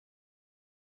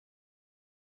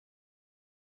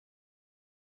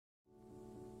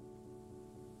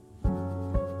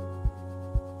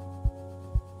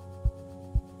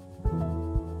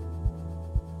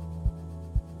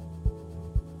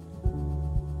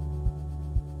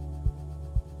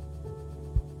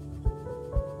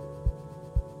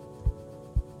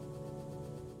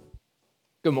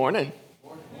Good morning.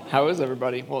 How is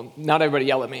everybody? Well, not everybody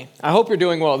yell at me. I hope you're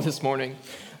doing well this morning.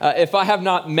 If I have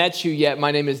not met you yet, my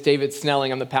name is David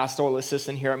Snelling. I'm the pastoral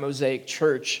assistant here at Mosaic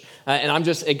Church. And I'm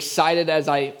just excited, as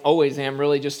I always am,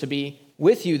 really just to be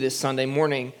with you this Sunday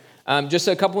morning. Just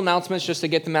a couple announcements just to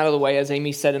get them out of the way. As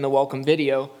Amy said in the welcome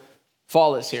video,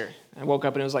 fall is here. I woke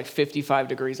up and it was like 55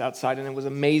 degrees outside and it was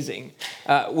amazing.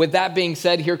 With that being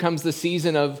said, here comes the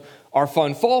season of our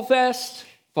Fun Fall Fest,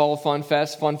 Fall Fun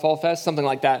Fall Fest, something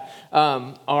like that.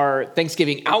 Our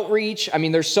Thanksgiving outreach. I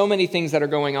mean, there's so many things that are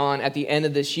going on at the end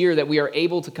of this year that we are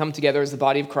able to come together as the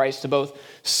body of Christ to both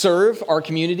serve our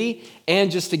community and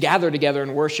just to gather together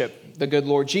and worship the good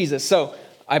Lord Jesus. So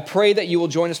I pray that you will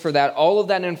join us for that. All of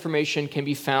that information can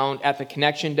be found at the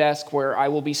connection desk where I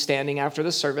will be standing after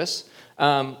the service,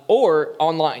 or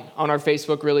online on our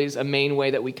Facebook. Really is a main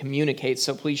way that we communicate.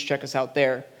 So please check us out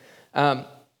there.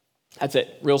 That's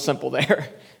it. Real simple there.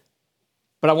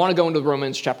 But I want to go into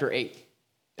Romans chapter 8.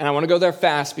 And I want to go there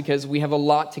fast because we have a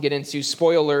lot to get into.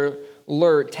 Spoiler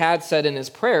alert, Tad said in his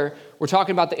prayer, we're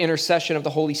talking about the intercession of the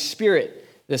Holy Spirit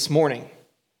this morning.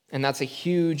 And that's a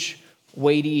huge,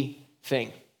 weighty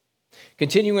thing.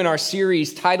 Continuing our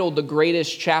series titled The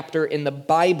Greatest Chapter in the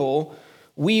Bible,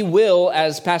 we will,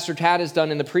 as Pastor Tad has done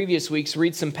in the previous weeks,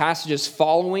 read some passages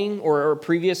following or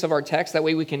previous of our text. That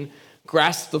way we can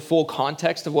grasp the full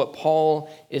context of what Paul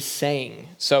is saying.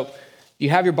 So if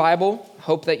you have your Bible,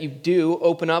 hope that you do,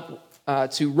 open up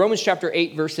to Romans chapter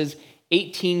 8, verses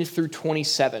 18 through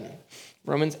 27.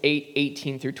 Romans 8,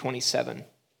 18 through 27.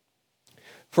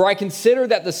 For I consider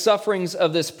that the sufferings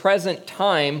of this present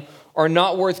time are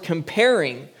not worth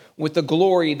comparing with the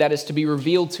glory that is to be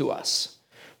revealed to us.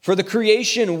 For the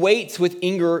creation waits with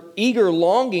eager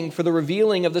longing for the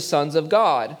revealing of the sons of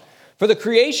God. For the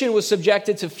creation was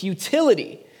subjected to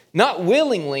futility, not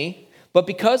willingly, but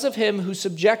because of him who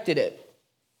subjected it,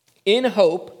 in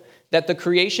hope that the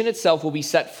creation itself will be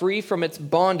set free from its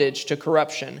bondage to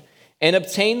corruption and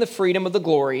obtain the freedom of the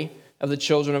glory of the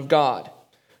children of God.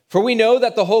 For we know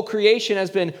that the whole creation has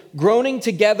been groaning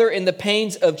together in the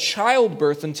pains of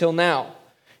childbirth until now.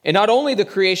 And not only the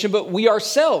creation, but we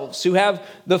ourselves who have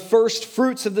the first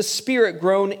fruits of the Spirit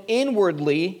groan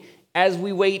inwardly as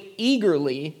we wait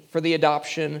eagerly for the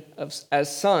adoption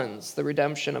as sons, the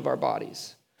redemption of our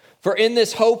bodies. For in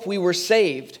this hope we were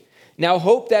saved. Now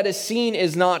hope that is seen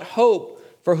is not hope,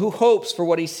 for who hopes for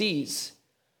what he sees?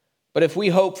 But if we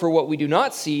hope for what we do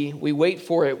not see, we wait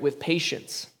for it with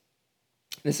patience.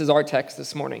 This is our text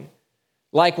this morning.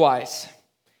 Likewise,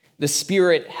 the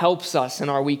Spirit helps us in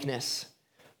our weakness.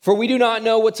 For we do not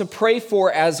know what to pray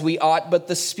for as we ought, but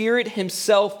the Spirit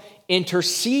himself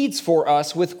intercedes for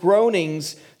us with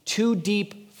groanings too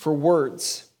deep for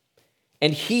words.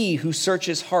 And he who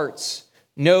searches hearts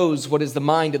knows what is the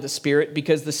mind of the Spirit,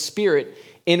 because the Spirit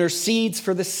intercedes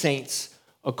for the saints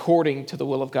according to the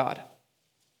will of God.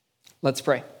 Let's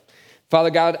pray. Father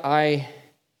God, I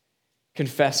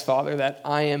confess, Father, that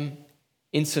I am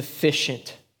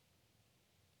insufficient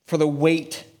for the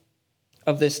weight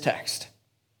of this text.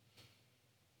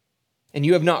 And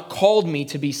you have not called me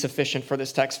to be sufficient for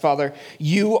this text. Father,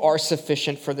 you are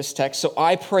sufficient for this text. So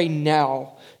I pray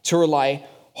now to rely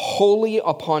wholly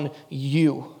upon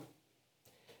you.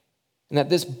 And that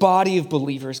this body of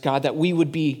believers, God, that we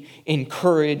would be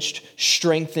encouraged,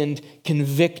 strengthened,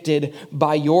 convicted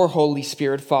by your Holy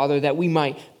Spirit, Father, that we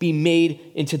might be made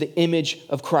into the image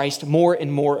of Christ more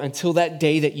and more until that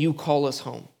day that you call us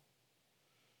home.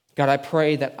 God, I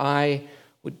pray that I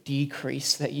would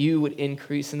decrease, that you would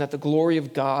increase, and that the glory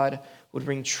of God would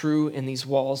ring true in these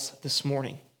walls this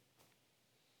morning.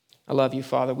 I love you,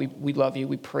 Father. We love you.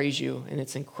 We praise you. And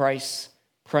it's in Christ's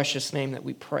precious name that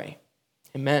we pray.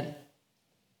 Amen.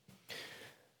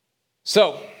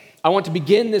 So, I want to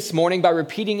begin this morning by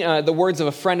repeating the words of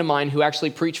a friend of mine who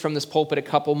actually preached from this pulpit a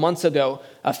couple months ago.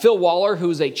 Phil Waller, who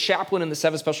is a chaplain in the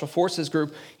 7 Special Forces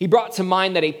group, he brought to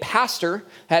mind that a pastor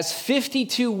has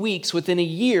 52 weeks within a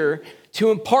year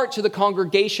to impart to the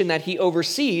congregation that he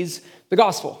oversees the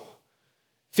gospel.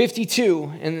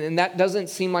 52, and that doesn't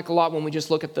seem like a lot when we just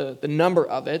look at the number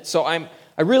of it. So I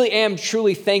really am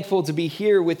truly thankful to be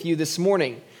here with you this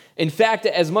morning. In fact,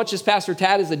 as much as Pastor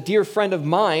Tad is a dear friend of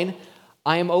mine,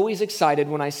 I am always excited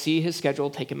when I see his schedule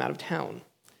take him out of town,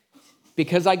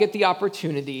 because I get the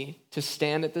opportunity to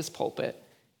stand at this pulpit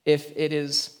if it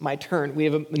is my turn. We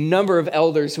have a number of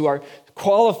elders who are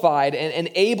qualified and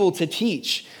able to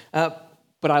teach, but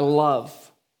I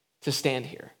love to stand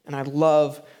here, and I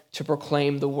love to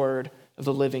proclaim the word of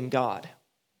the living God.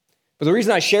 But the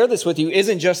reason I share this with you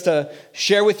isn't just to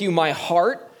share with you my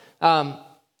heart.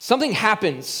 Something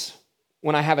happens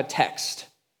when I have a text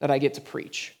that I get to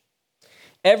preach.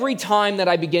 Every time that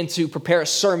I begin to prepare a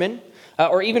sermon,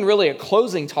 or even really a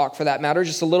closing talk for that matter,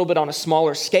 just a little bit on a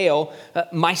smaller scale,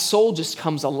 my soul just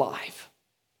comes alive.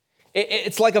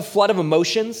 It's like a flood of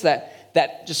emotions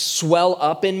that just swell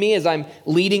up in me as I'm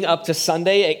leading up to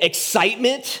Sunday.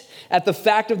 Excitement at the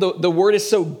fact of the word is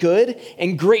so good,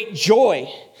 and great joy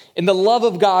in the love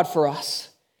of God for us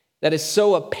that is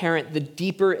so apparent the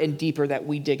deeper and deeper that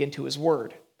we dig into his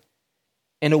word.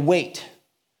 And a weight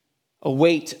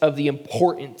of the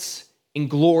importance and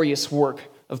glorious work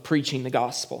of preaching the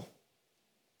gospel.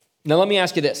 Now let me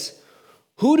ask you this.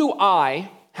 Who do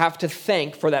I have to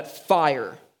thank for that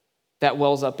fire that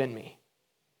wells up in me?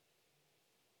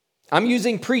 I'm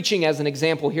using preaching as an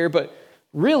example here, but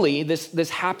really this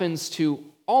happens to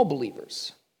all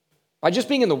believers by just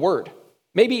being in the word.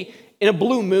 Maybe in a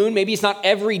blue moon, maybe it's not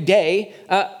every day,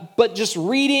 but just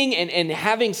reading and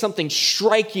having something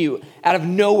strike you out of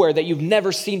nowhere that you've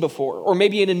never seen before, or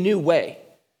maybe in a new way.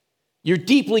 You're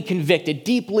deeply convicted,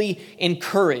 deeply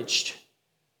encouraged.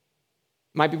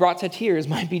 Might be brought to tears,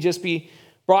 might be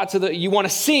brought to you want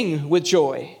to sing with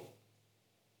joy.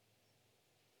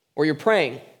 Or you're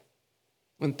praying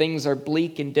when things are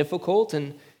bleak and difficult,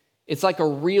 and it's like a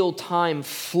real-time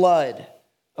flood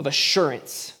of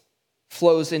assurance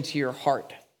flows into your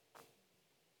heart.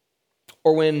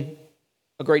 Or when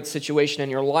a great situation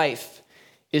in your life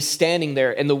is standing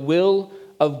there and the will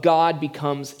of God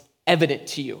becomes evident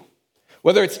to you.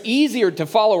 Whether it's easier to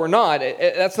follow or not,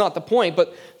 that's not the point,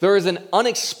 but there is an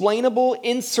unexplainable,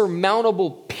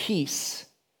 insurmountable peace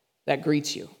that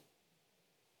greets you.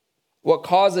 What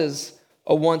causes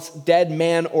a once dead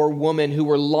man or woman who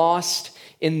were lost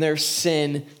in their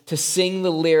sin to sing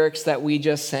the lyrics that we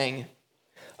just sang?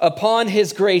 Upon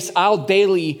his grace I'll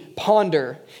daily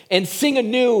ponder and sing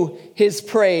anew his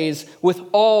praise. With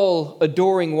all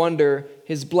adoring wonder,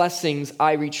 his blessings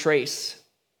I retrace.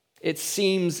 It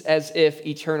seems as if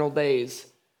eternal days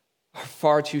are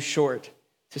far too short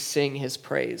to sing his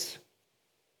praise.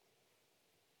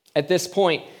 At this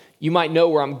point, you might know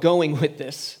where I'm going with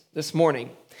this morning.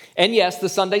 And yes, the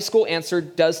Sunday school answer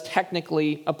does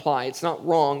technically apply. It's not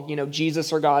wrong,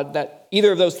 Jesus or God, that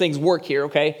either of those things work here,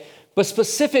 okay? But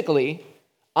specifically,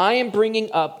 I am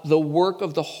bringing up the work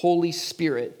of the Holy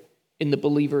Spirit in the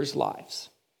believers' lives.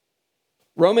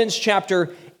 Romans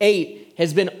chapter 8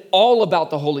 has been all about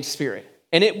the Holy Spirit.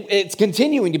 And it's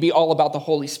continuing to be all about the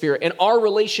Holy Spirit and our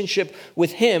relationship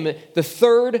with him, the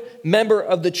third member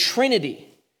of the Trinity.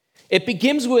 It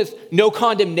begins with no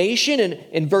condemnation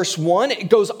in verse 1. It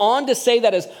goes on to say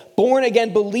that as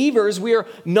born-again believers, we are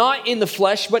not in the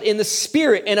flesh, but in the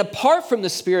Spirit. And apart from the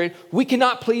Spirit, we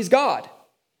cannot please God.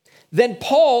 Then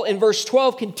Paul, in verse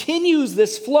 12, continues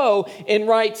this flow and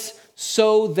writes,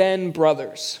 so then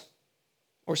brothers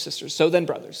or sisters, so then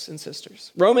brothers and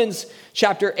sisters. Romans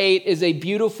chapter 8 is a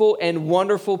beautiful and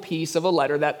wonderful piece of a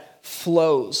letter that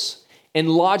flows and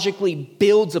logically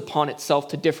builds upon itself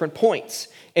to different points.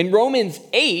 In Romans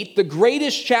 8, the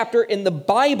greatest chapter in the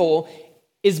Bible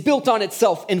is built on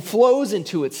itself and flows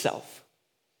into itself.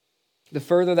 The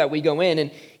further that we go in,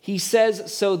 and he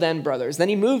says, so then, brothers. Then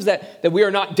he moves that we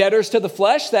are not debtors to the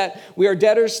flesh, that we are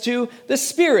debtors to the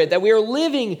Spirit, that we are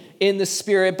living in the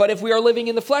Spirit. But if we are living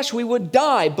in the flesh, we would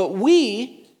die. But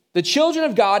we, the children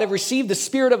of God, have received the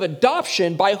Spirit of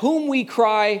adoption, by whom we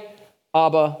cry,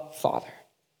 Abba, Father.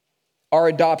 Our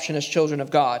adoption as children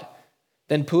of God.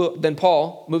 Then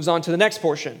Paul moves on to the next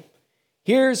portion.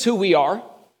 Here's who we are.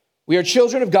 We are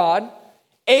children of God,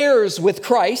 heirs with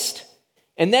Christ.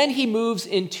 And then he moves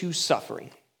into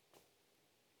suffering,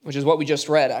 which is what we just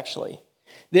read, actually.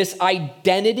 This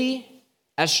identity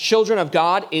as children of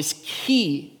God is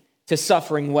key to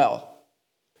suffering well.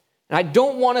 And I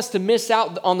don't want us to miss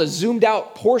out on the zoomed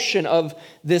out portion of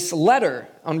this letter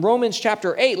on Romans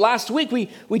chapter 8. Last week,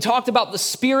 we talked about the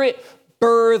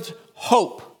Spirit-birthed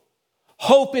hope.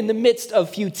 Hope in the midst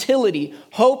of futility,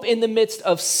 hope in the midst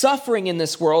of suffering in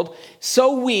this world.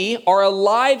 So we are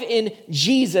alive in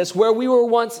Jesus where we were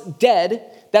once dead.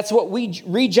 That's what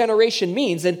regeneration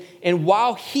means. And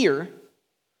while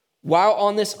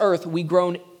on this earth, we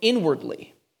groan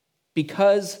inwardly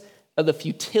because of the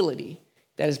futility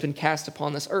that has been cast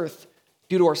upon this earth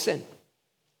due to our sin.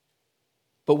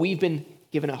 But we've been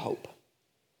given a hope.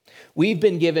 We've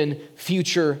been given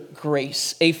future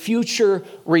grace, a future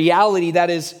reality that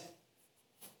is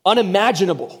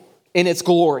unimaginable in its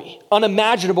glory,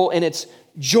 unimaginable in its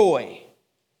joy.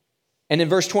 And in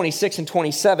verse 26 and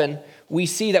 27, we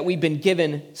see that we've been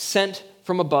given, sent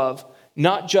from above,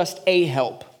 not just a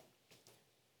help,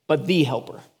 but the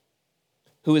helper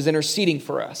who is interceding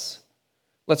for us.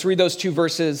 Let's read those two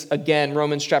verses again,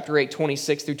 Romans chapter 8,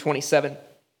 26 through 27.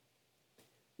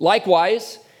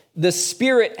 Likewise, the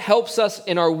Spirit helps us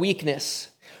in our weakness.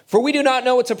 For we do not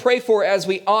know what to pray for as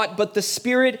we ought, but the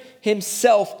Spirit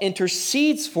himself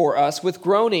intercedes for us with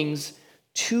groanings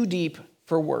too deep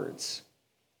for words.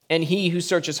 And he who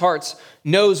searches hearts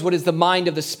knows what is the mind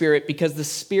of the Spirit, because the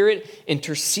Spirit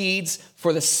intercedes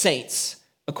for the saints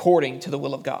according to the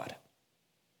will of God.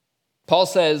 Paul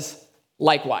says,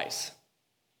 likewise,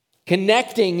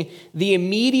 connecting the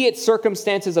immediate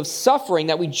circumstances of suffering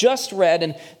that we just read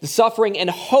and the suffering and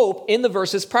hope in the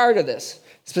verses prior to this,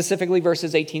 specifically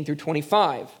verses 18 through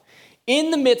 25.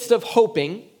 In the midst of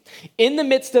hoping, in the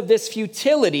midst of this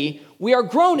futility, we are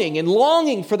groaning and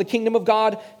longing for the kingdom of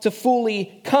God to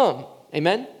fully come.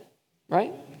 Amen?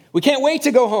 Right? We can't wait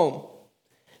to go home.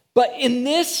 But in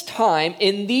this time,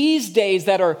 in these days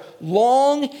that are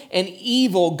long and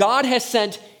evil, God has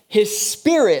sent his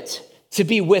Spirit to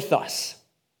be with us.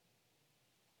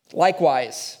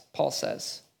 Likewise, Paul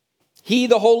says, he,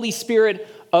 the Holy Spirit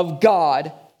of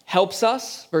God, helps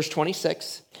us, verse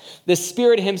 26. The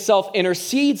Spirit himself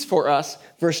intercedes for us,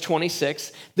 verse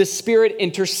 26. The Spirit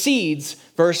intercedes,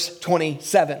 verse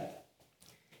 27.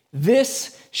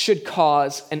 This should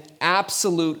cause an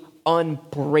absolute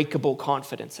unbreakable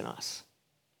confidence in us.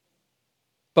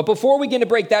 But before we begin to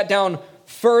break that down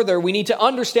further, we need to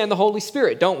understand the Holy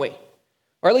Spirit, don't we?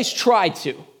 Or at least try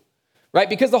to, right?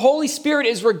 Because the Holy Spirit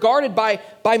is regarded by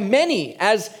many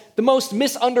as the most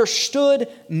misunderstood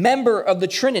member of the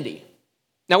Trinity.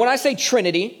 Now, when I say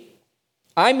Trinity,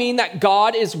 I mean that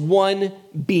God is one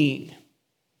being.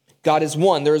 God is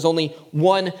one. There is only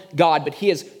one God, but he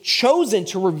has chosen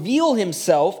to reveal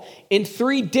himself in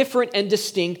three different and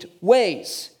distinct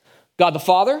ways. God the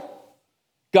Father,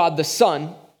 God the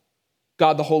Son,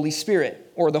 God the Holy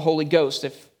Spirit, or the Holy Ghost,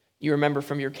 if you remember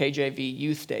from your KJV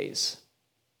youth days.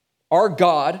 Our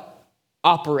God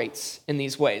operates in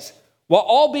these ways, while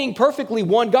all being perfectly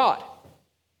one God,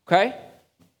 okay?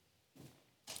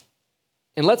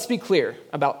 And let's be clear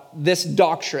about this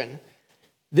doctrine.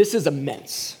 This is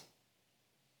immense.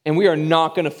 And we are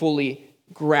not going to fully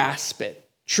grasp it,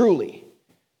 truly.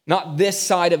 Not this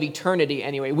side of eternity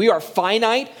anyway. We are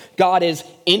finite. God is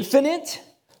infinite.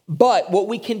 But what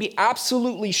we can be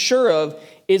absolutely sure of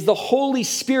is the Holy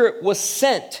Spirit was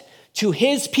sent to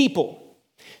his people,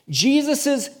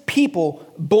 Jesus'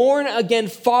 people, born again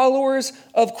followers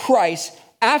of Christ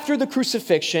after the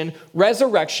crucifixion,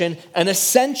 resurrection, and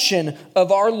ascension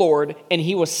of our Lord, and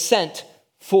he was sent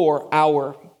for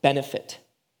our benefit.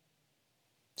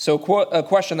 So a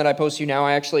question that I pose to you now,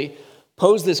 I actually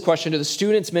posed this question to the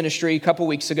students ministry a couple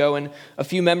weeks ago and a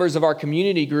few members of our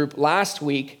community group last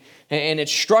week, and it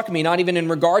struck me, not even in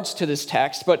regards to this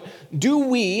text, but do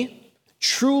we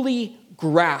truly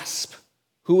grasp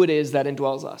who it is that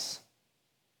indwells us?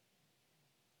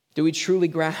 Do we truly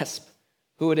grasp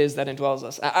who it is that indwells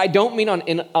us? I don't mean on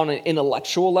an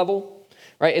intellectual level,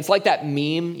 right? It's like that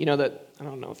meme, that, I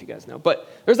don't know if you guys know,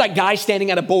 but there's that guy standing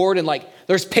at a board and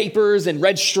there's papers and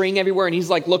red string everywhere and he's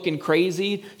looking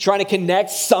crazy, trying to connect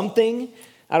something.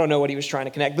 I don't know what he was trying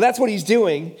to connect, but that's what he's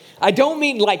doing. I don't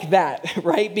mean like that,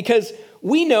 right? Because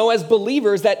we know as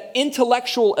believers that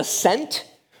intellectual assent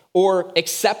or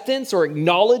acceptance or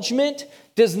acknowledgement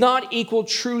does not equal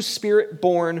true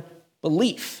Spirit-born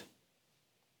belief.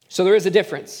 So there is a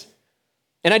difference.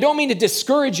 And I don't mean to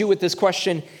discourage you with this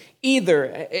question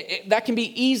either. That can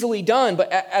be easily done, but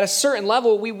at a certain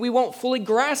level, we won't fully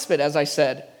grasp it, as I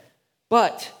said.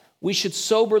 But we should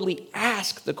soberly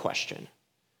ask the question,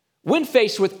 when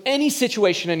faced with any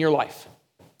situation in your life,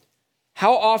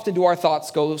 how often do our thoughts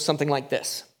go something like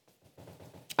this?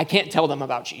 I can't tell them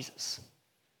about Jesus.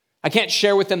 I can't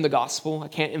share with them the gospel. I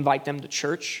can't invite them to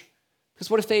church. Because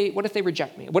what if they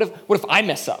reject me? What if I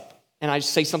mess up and I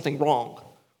say something wrong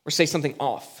or say something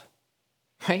off?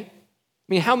 Right? I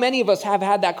mean, how many of us have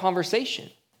had that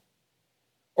conversation?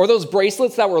 Or those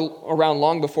bracelets that were around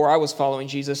long before I was following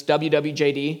Jesus,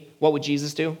 WWJD, what would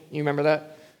Jesus do? You remember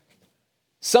that?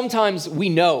 Sometimes we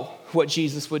know what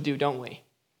Jesus would do, don't we?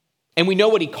 And we know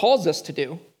what he calls us to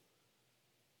do,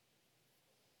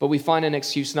 but we find an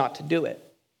excuse not to do it.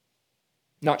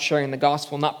 Not sharing the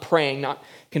gospel, not praying, not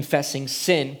confessing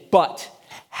sin. But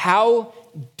how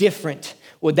different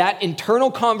would that internal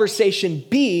conversation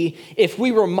be if we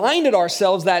reminded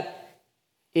ourselves that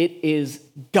it is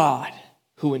God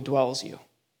who indwells you?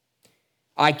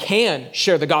 I can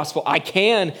share the gospel. I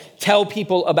can tell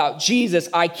people about Jesus.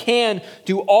 I can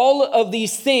do all of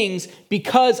these things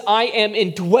because I am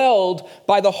indwelled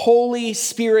by the Holy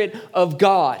Spirit of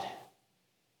God.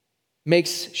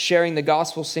 Makes sharing the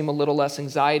gospel seem a little less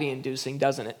anxiety-inducing,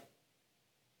 doesn't it?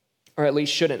 Or at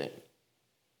least shouldn't it?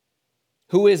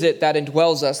 Who is it that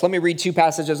indwells us? Let me read two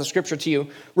passages of scripture to you.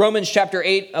 Romans chapter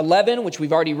 8:11, which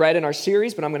we've already read in our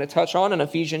series, but I'm going to touch on, and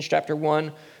Ephesians chapter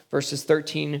 1, verses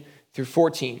 13 through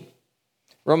 14.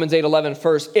 Romans 8:11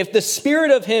 first. If the spirit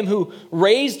of him who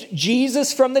raised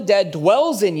Jesus from the dead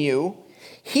dwells in you,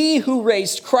 he who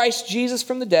raised Christ Jesus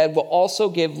from the dead will also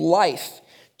give life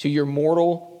to your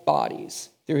mortal bodies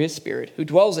through his spirit who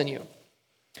dwells in you.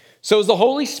 So it's the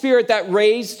Holy Spirit that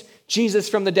raised Jesus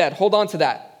from the dead. Hold on to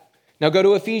that. Now go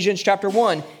to Ephesians chapter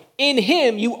 1. In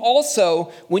him you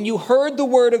also, when you heard the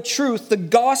word of truth, the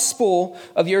gospel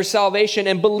of your salvation,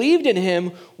 and believed in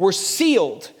him, were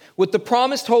sealed with the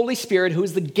promised Holy Spirit, who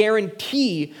is the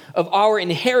guarantee of our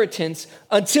inheritance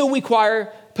until we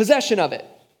acquire possession of it,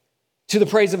 to the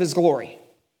praise of his glory.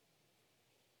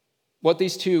 What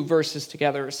these two verses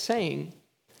together are saying,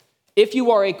 if you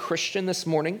are a Christian this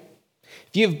morning,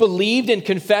 if you've believed and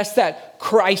confessed that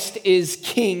Christ is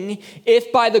King,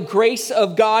 if by the grace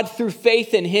of God through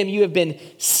faith in him you have been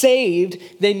saved,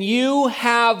 then you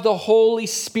have the Holy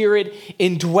Spirit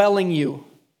indwelling you.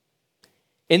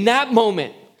 In that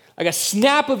moment, like a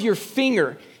snap of your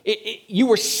finger, you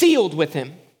were sealed with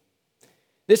him.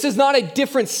 This is not a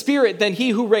different spirit than he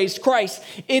who raised Christ.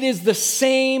 It is the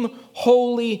same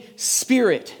Holy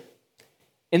Spirit.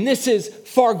 And this is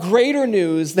far greater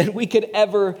news than we could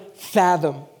ever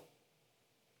fathom.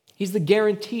 He's the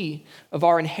guarantee of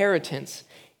our inheritance.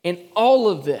 And all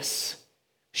of this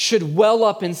should well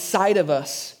up inside of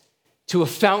us to a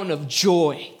fountain of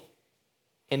joy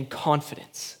and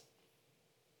confidence.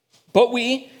 But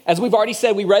we, as we've already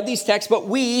said, we read these texts, but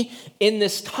we in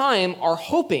this time are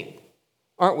hoping,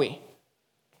 aren't we?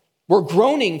 We're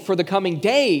groaning for the coming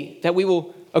day that we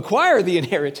will acquire the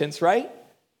inheritance, right?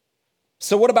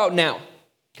 So what about now?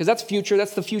 Because that's future,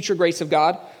 that's the future grace of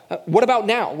God. What about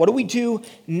now? What do we do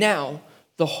now?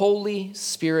 The Holy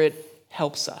Spirit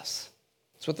helps us.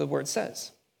 That's what the word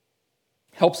says.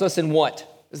 Helps us in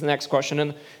what is the next question.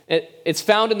 And it's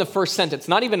found in the first sentence,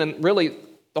 not even in really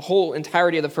the whole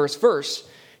entirety of the first verse.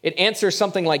 It answers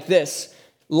something like this.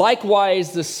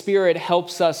 Likewise, the Spirit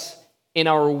helps us in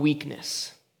our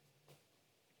weakness.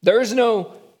 There is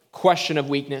no question of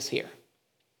weakness here.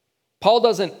 Paul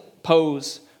doesn't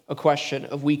pose a question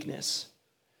of weakness.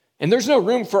 And there's no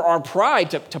room for our pride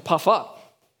to puff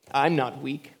up. I'm not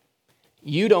weak.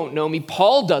 You don't know me.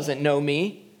 Paul doesn't know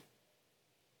me.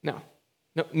 No.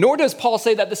 Nor does Paul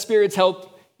say that the Spirit's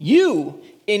help you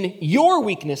in your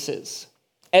weaknesses,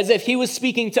 as if he was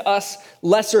speaking to us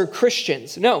lesser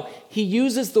Christians. No, he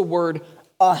uses the word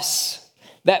us.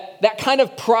 That kind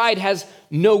of pride has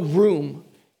no room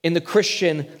in the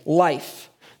Christian life.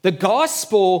 The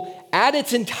gospel at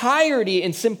its entirety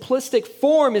in simplistic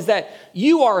form is that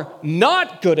you are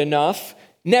not good enough,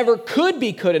 never could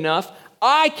be good enough.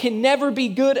 I can never be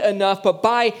good enough, but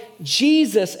by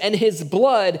Jesus and his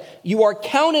blood, you are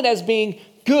counted as being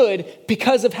good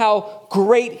because of how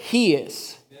great he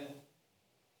is.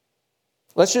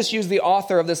 Let's just use the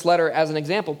author of this letter as an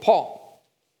example, Paul,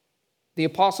 the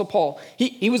Apostle Paul.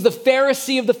 He was the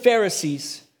Pharisee of the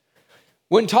Pharisees.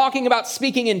 When talking about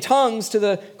speaking in tongues to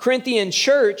the Corinthian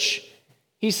church,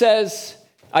 he says,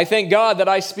 I thank God that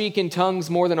I speak in tongues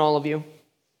more than all of you.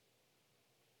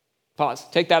 Pause.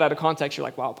 Take that out of context. You're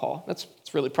like, wow, Paul, that's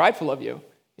really prideful of you.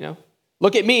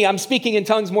 Look at me. I'm speaking in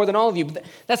tongues more than all of you. But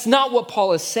that's not what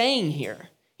Paul is saying here.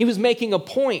 He was making a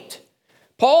point.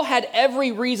 Paul had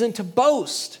every reason to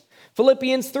boast.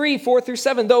 Philippians 3, 4 through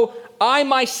 7, though I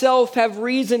myself have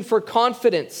reason for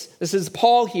confidence. This is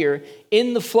Paul here,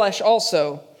 in the flesh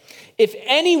also. If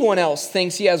anyone else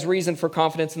thinks he has reason for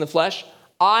confidence in the flesh,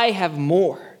 I have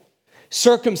more.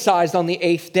 Circumcised on the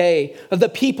 8th day, of the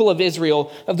people of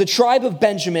Israel, of the tribe of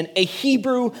Benjamin, a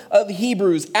Hebrew of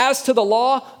Hebrews. As to the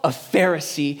law, a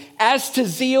Pharisee. As to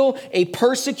zeal, a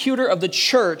persecutor of the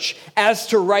church. As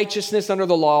to righteousness under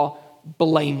the law,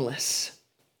 blameless.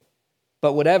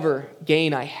 But whatever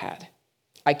gain I had,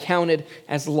 I counted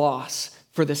as loss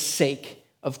for the sake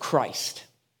of Christ.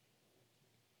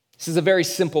 This is a very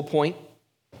simple point.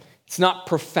 It's not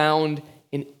profound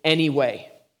in any way,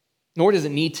 nor does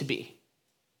it need to be.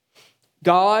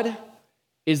 God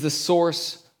is the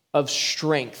source of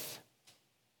strength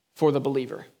for the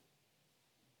believer.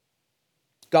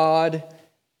 God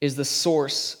is the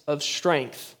source of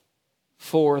strength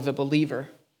for the believer.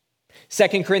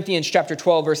 2 Corinthians chapter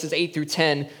 12, verses 8 through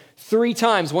 10, 3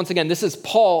 times, once again, this is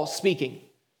Paul speaking.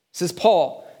 This is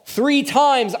Paul. 3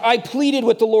 times I pleaded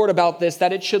with the Lord about this,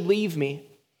 that it should leave me.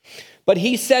 But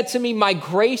he said to me, my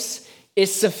grace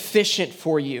is sufficient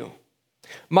for you.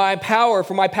 My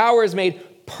power is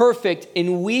made perfect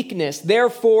in weakness.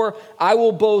 Therefore, I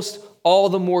will boast all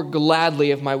the more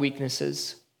gladly of my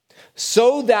weaknesses,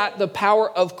 so that the power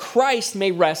of Christ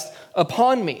may rest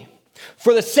upon me.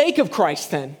 For the sake of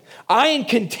Christ, then, I am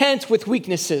content with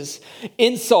weaknesses,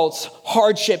 insults,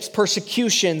 hardships,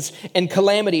 persecutions, and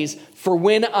calamities. For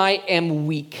when I am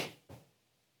weak,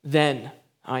 then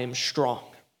I am strong.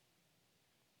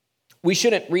 We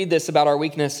shouldn't read this about our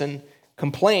weakness and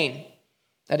complain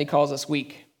that he calls us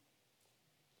weak,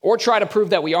 or try to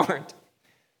prove that we aren't.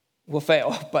 We'll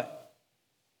fail, but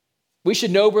we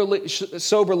should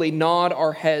soberly nod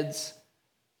our heads,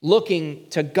 looking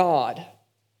to God,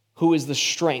 who is the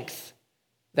strength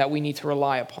that we need to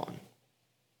rely upon.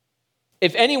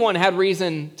 If anyone had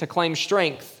reason to claim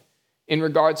strength in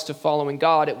regards to following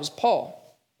God, it was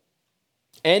Paul.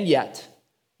 And yet,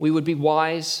 we would be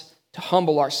wise to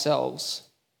humble ourselves,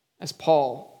 as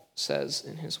Paul says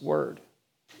in his word,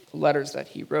 the letters that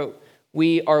he wrote.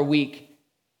 We are weak.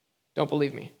 Don't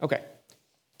believe me? Okay.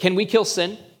 Can we kill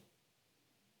sin?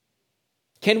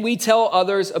 Can we tell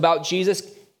others about Jesus?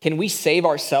 Can we save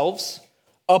ourselves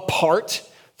apart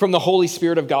from the Holy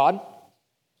Spirit of God?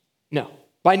 No.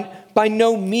 By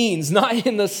no means, not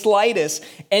in the slightest.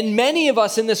 And many of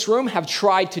us in this room have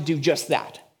tried to do just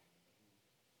that.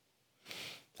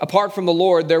 Apart from the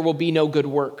Lord, there will be no good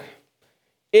work.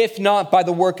 If not by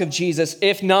the work of Jesus,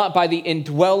 if not by the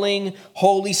indwelling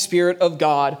Holy Spirit of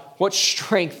God, what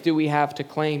strength do we have to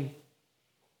claim?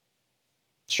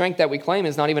 Strength that we claim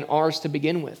is not even ours to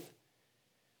begin with.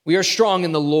 We are strong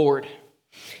in the Lord.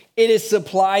 It is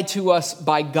supplied to us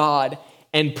by God,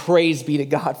 and praise be to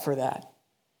God for that.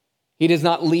 He does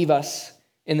not leave us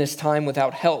in this time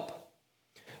without help.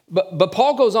 But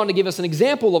Paul goes on to give us an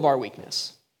example of our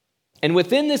weakness. And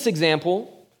within this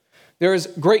example, there is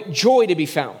great joy to be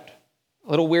found.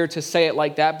 A little weird to say it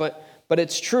like that, but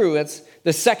it's true. It's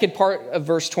the second part of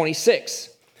verse 26.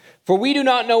 For we do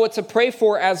not know what to pray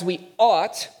for as we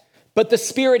ought, but the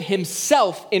Spirit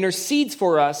himself intercedes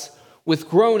for us with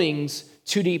groanings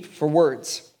too deep for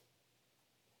words.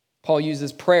 Paul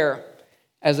uses prayer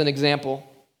as an example.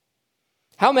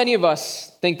 How many of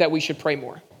us think that we should pray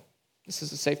more? This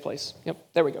is a safe place.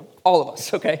 Yep, there we go. All of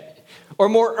us, okay? Or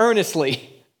more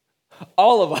earnestly,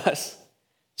 all of us.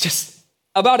 Just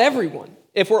about everyone,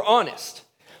 if we're honest.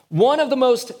 One of the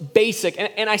most basic,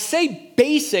 and I say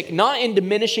basic not in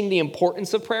diminishing the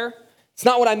importance of prayer. It's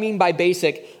not what I mean by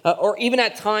basic, or even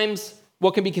at times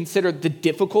what can be considered the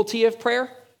difficulty of prayer,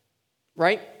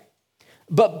 right?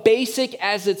 But basic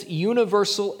as its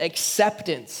universal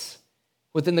acceptance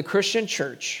within the Christian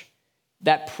church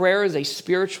that prayer is a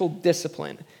spiritual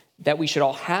discipline that we should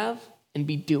all have and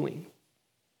be doing.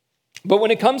 But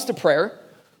when it comes to prayer,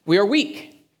 we are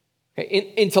weak.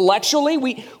 Okay? Intellectually,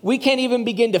 we can't even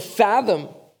begin to fathom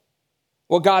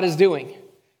what God is doing.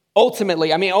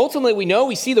 Ultimately we know,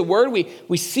 we see the word,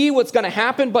 we see what's going to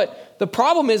happen, but the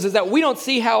problem is that we don't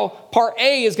see how part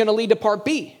A is going to lead to part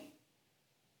B.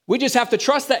 We just have to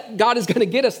trust that God is going to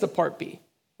get us to part B,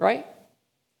 right?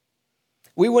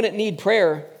 We wouldn't need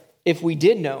prayer if we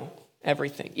did know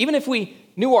everything, even if we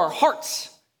knew our hearts.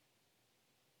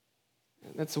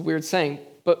 That's a weird saying,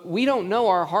 but we don't know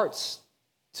our hearts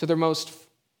to their most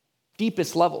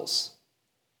deepest levels,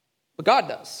 but God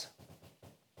does.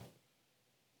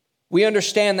 We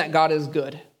understand that God is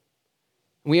good.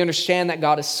 We understand that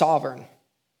God is sovereign.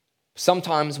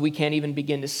 Sometimes we can't even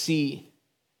begin to see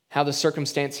how the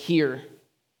circumstance here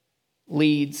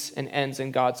leads and ends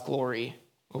in God's glory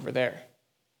over there.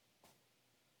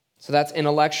 So that's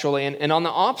intellectually. And on the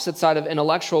opposite side of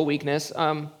intellectual weakness,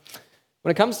 when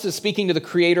it comes to speaking to the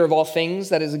creator of all things,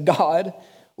 that is God,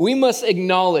 we must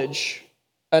acknowledge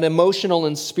an emotional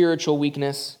and spiritual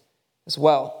weakness as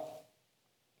well.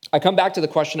 I come back to the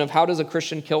question of how does a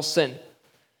Christian kill sin?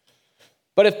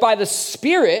 But if by the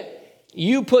Spirit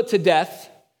you put to death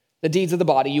the deeds of the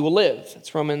body, you will live.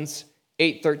 That's Romans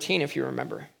 8:13, if you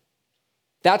remember.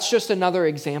 That's just another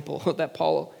example that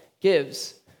Paul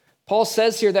gives. Paul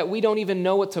says here that we don't even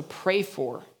know what to pray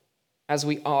for as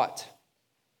we ought.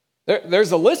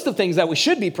 There's a list of things that we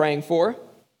should be praying for.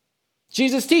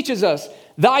 Jesus teaches us,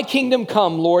 thy kingdom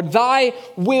come, Lord, thy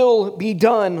will be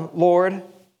done, Lord.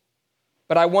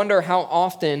 But I wonder how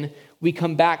often we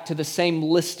come back to the same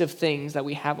list of things that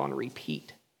we have on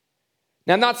repeat.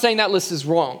 Now, I'm not saying that list is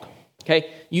wrong,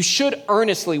 okay? We should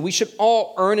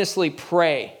all earnestly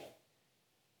pray,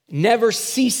 never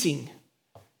ceasing,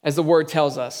 as the word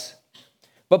tells us.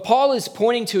 But Paul is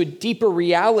pointing to a deeper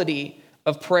reality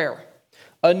of prayer,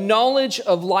 a knowledge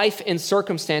of life and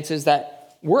circumstances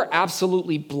that we're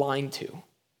absolutely blind to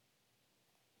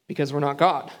because we're not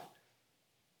God.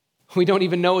 We don't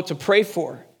even know what to pray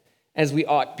for as we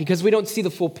ought because we don't see the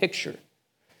full picture.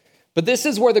 But this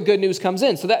is where the good news comes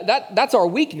in. So that's our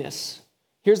weakness.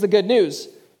 Here's the good news.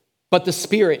 But the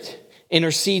Spirit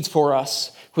intercedes for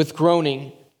us with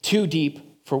groaning too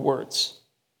deep for words.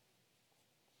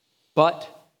 But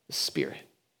the Spirit.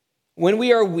 When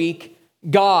we are weak,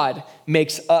 God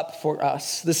makes up for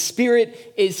us. The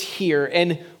Spirit is here.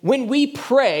 And when we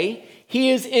pray, He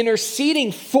is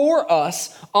interceding for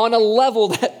us on a level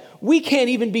that we can't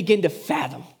even begin to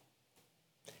fathom.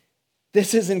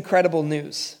 This is incredible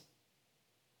news.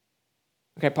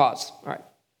 Okay, pause. All right.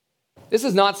 This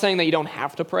is not saying that you don't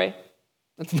have to pray.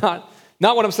 That's not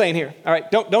what I'm saying here. All right,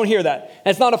 don't hear that.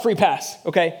 That's not a free pass,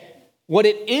 okay? What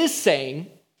it is saying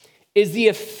is the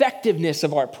effectiveness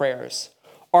of our prayers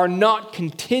are not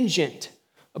contingent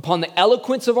upon the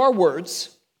eloquence of our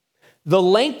words, the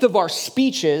length of our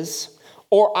speeches,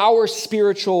 or our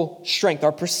spiritual strength,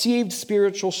 our perceived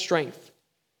spiritual strength.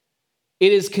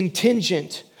 It is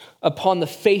contingent upon the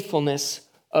faithfulness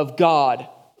of God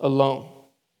alone.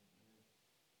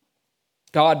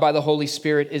 God, by the Holy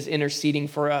Spirit, is interceding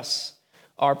for us,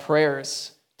 our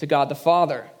prayers to God the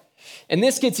Father. And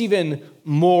this gets even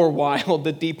more wild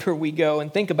the deeper we go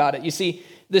and think about it. You see,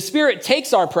 the Spirit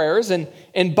takes our prayers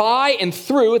and by and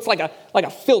through, it's like a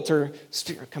filter.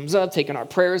 Spirit comes up, taking our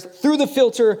prayers through the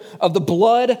filter of the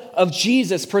blood of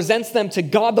Jesus, presents them to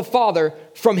God the Father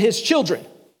from His children.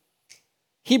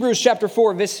 Hebrews chapter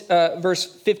 4, verse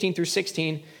 15 through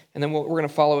 16, and then we're going to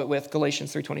follow it with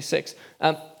Galatians 3:26.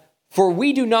 For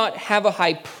we do not have a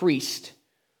high priest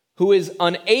who is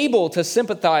unable to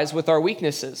sympathize with our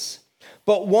weaknesses,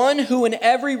 but one who in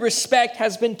every respect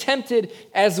has been tempted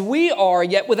as we are,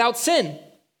 yet without sin.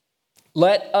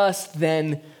 Let us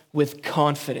then with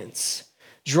confidence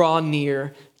draw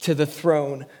near to the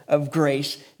throne of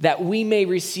grace, that we may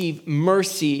receive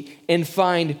mercy and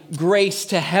find grace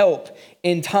to help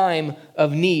in time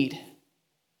of need.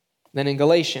 Then in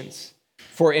Galatians,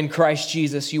 for in Christ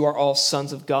Jesus you are all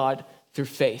sons of God through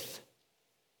faith.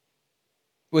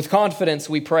 With confidence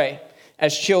we pray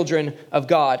as children of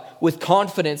God. With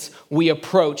confidence we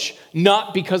approach,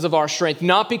 not because of our strength,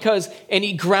 not because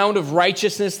any ground of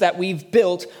righteousness that we've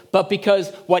built, but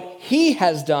because what He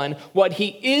has done, what He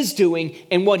is doing,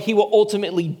 and what He will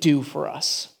ultimately do for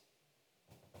us.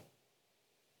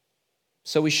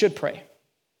 So we should pray.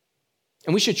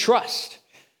 And we should trust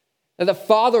that the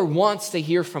Father wants to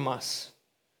hear from us.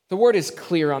 The Word is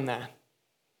clear on that.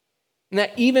 And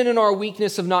that even in our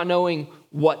weakness of not knowing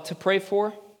what to pray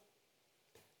for,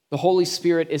 the Holy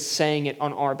Spirit is saying it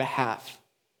on our behalf.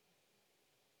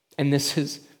 And this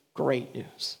is great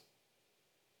news.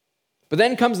 But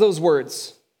then comes those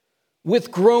words,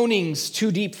 with groanings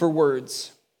too deep for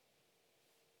words.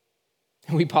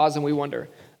 And we pause and we wonder,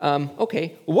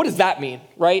 okay, well, what does that mean,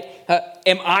 right?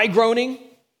 Am I groaning?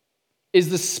 Is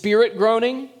the Spirit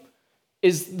groaning?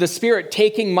 Is the Spirit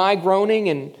taking my groaning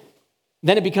and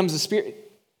then it becomes the Spirit?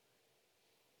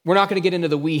 We're not going to get into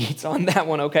the weeds on that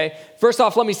one, okay? First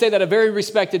off, let me say that a very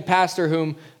respected pastor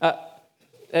whom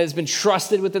has been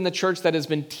trusted within the church, that has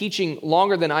been teaching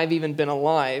longer than I've even been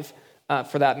alive,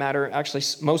 for that matter. Actually,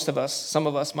 some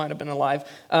of us might have been alive.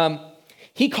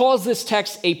 He calls this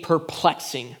text a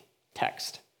perplexing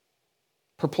text.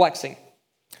 Perplexing.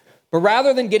 But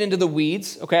rather than get into the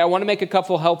weeds, okay, I want to make a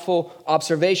couple helpful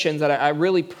observations that I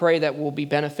really pray that will be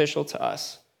beneficial to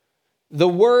us. The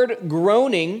word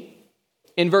groaning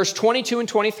in verse 22 and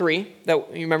 23,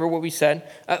 that you remember what we said,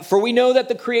 for we know that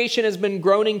the creation has been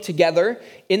groaning together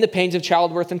in the pains of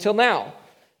childbirth until now.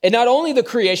 And not only the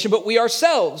creation, but we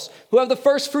ourselves, who have the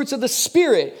first fruits of the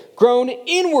Spirit, groan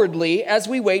inwardly as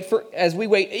we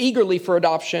wait eagerly for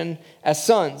adoption as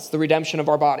sons, the redemption of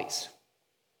our bodies.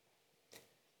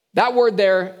 That word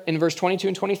there in verse 22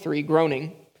 and 23,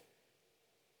 groaning,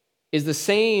 is the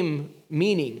same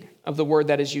meaning of the word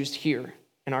that is used here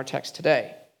in our text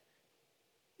today.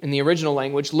 In the original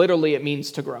language, literally it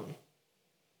means to groan.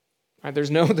 Right?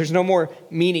 There's no more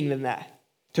meaning than that,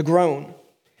 to groan.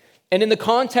 And in the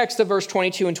context of verse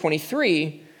 22 and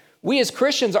 23, we as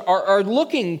Christians are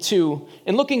looking to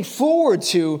and looking forward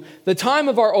to the time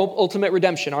of our ultimate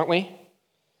redemption, aren't we?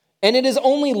 And it is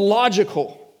only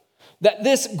logical that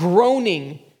this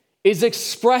groaning is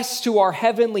expressed to our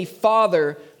Heavenly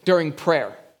Father during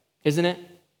prayer, isn't it?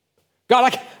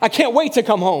 God, I can't wait to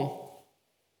come home.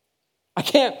 I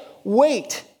can't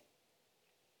wait.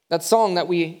 That song that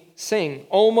we sing,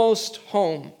 almost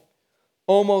home,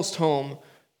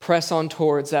 press on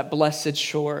towards that blessed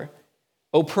shore.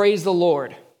 Oh, praise the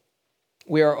Lord,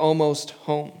 we are almost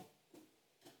home.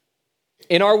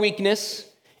 In our weakness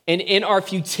and in our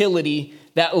futility,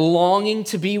 that longing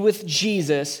to be with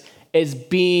Jesus is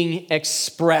being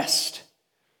expressed.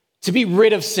 To be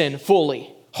rid of sin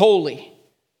fully, wholly.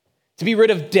 To be rid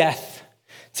of death.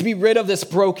 to be rid of this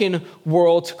broken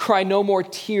world, to cry no more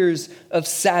tears of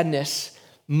sadness.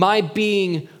 My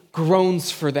being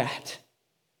groans for that,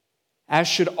 as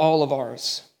should all of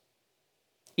ours.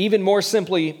 Even more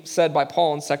simply said by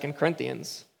Paul in 2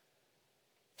 Corinthians,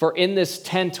 for in this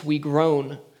tent we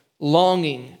groan,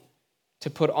 longing to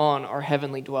put on our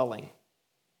heavenly dwelling.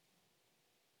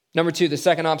 Number two, the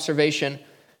second observation,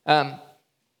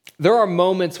 there are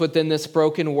moments within this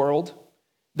broken world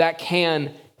that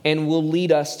can and will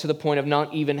lead us to the point of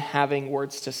not even having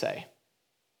words to say.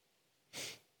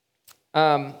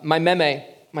 My meme,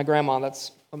 my grandma,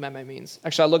 that's what meme means.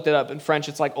 Actually, I looked it up. In French,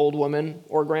 it's like old woman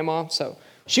or grandma. So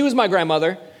she was my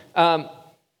grandmother.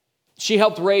 She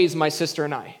helped raise my sister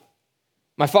and I.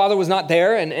 My father was not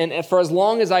there, and for as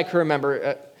long as I can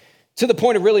remember, to the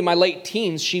point of really my late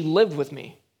teens, she lived with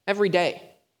me every day.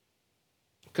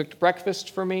 Cooked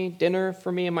breakfast for me, dinner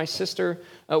for me and my sister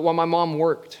while my mom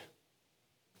worked.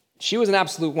 She was an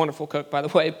absolute wonderful cook, by the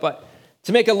way, but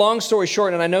to make a long story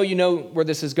short, and I know you know where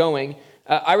this is going,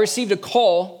 I received a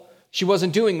call. She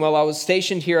wasn't doing well. I was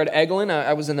stationed here at Eglin.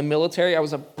 I was in the military. I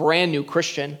was a brand new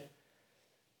Christian.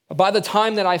 But by the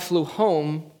time that I flew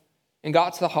home and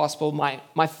got to the hospital,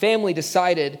 my family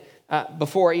decided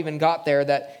before I even got there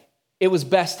that it was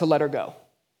best to let her go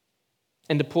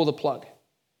and to pull the plug.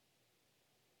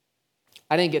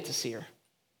 I didn't get to see her.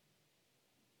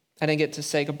 I didn't get to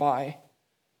say goodbye.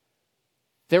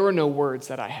 There were no words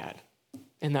that I had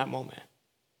in that moment.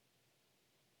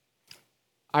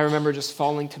 I remember just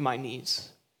falling to my knees.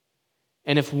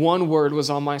 And if one word was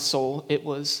on my soul, it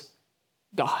was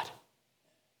God.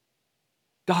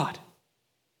 God.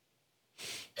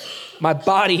 My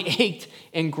body ached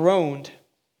and groaned.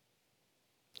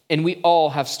 And we all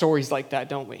have stories like that,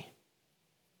 don't we?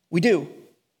 We do.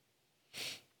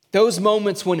 Those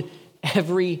moments when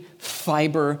every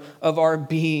fiber of our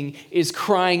being is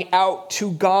crying out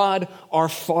to God our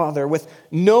Father with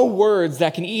no words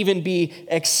that can even be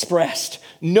expressed,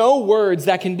 no words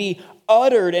that can be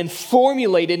uttered and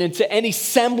formulated into any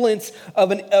semblance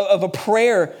of a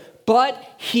prayer, but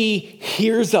He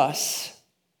hears us.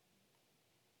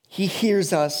 He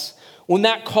hears us. When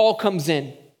that call comes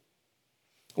in,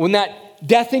 when that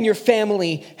death in your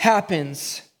family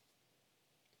happens,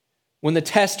 when the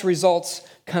test results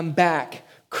come back,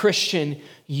 Christian,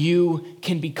 you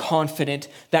can be confident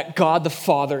that God the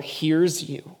Father hears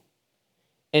you.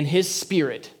 And His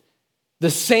Spirit,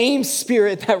 the same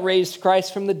Spirit that raised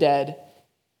Christ from the dead,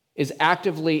 is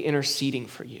actively interceding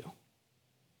for you.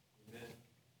 Amen.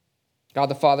 God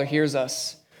the Father hears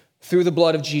us through the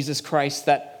blood of Jesus Christ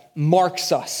that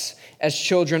marks us as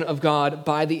children of God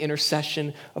by the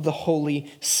intercession of the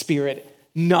Holy Spirit,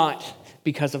 not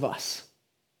because of us.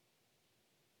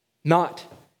 Not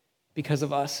because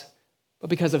of us, but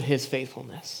because of His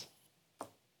faithfulness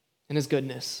and His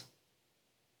goodness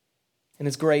and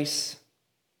His grace.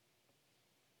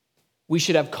 We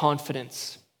should have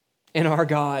confidence in our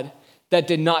God that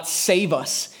did not save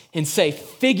us and say,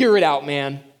 figure it out,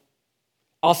 man.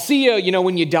 I'll see you,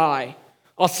 when you die.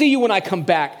 I'll see you when I come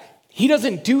back. He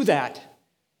doesn't do that.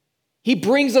 He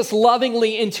brings us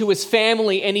lovingly into His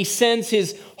family, and He sends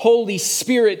His Holy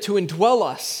Spirit to indwell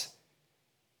us,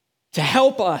 to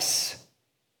help us.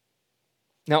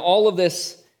 Now, all of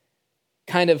this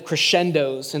kind of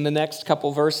crescendos in the next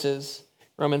couple verses,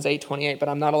 Romans 8:28, but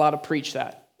I'm not allowed to preach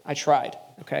that. I tried,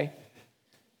 okay?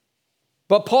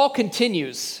 But Paul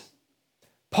continues.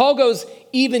 Paul goes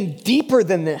even deeper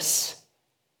than this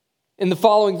in the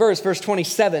following verse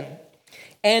 27.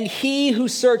 And He who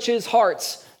searches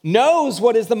hearts knows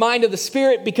what is the mind of the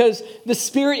Spirit, because the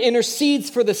Spirit intercedes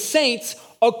for the saints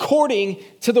according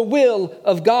to the will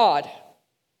of God.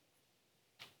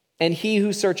 And He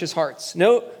who searches hearts.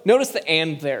 Notice the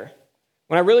 "and" there.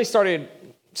 When I really started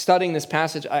studying this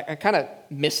passage, I kind of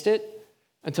missed it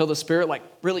until the Spirit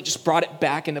really just brought it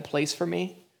back into place for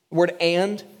me. The word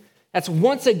 "and," that's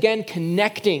once again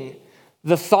connecting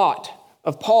the thought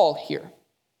of Paul here.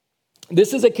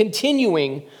 This is a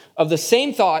continuing of the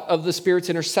same thought of the Spirit's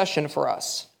intercession for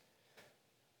us.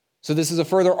 So this is a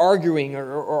further arguing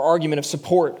or argument of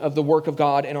support of the work of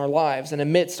God in our lives and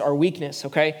amidst our weakness,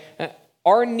 okay?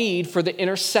 Our need for the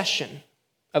intercession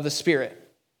of the Spirit.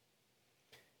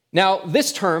 Now,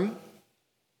 this term,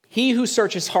 He who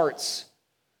searches hearts,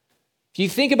 if you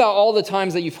think about all the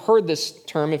times that you've heard this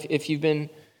term, if you've been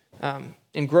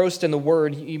engrossed in the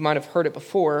Word, you might have heard it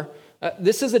before.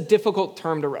 This is a difficult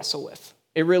term to wrestle with.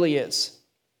 It really is.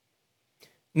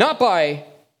 Not by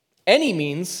any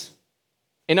means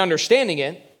in understanding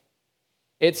it.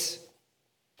 It's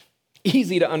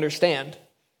easy to understand.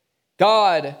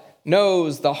 God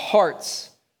knows the hearts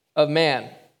of man.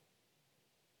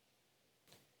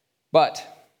 But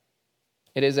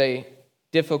it is a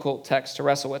difficult text to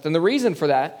wrestle with. And the reason for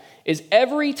that is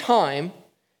every time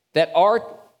that our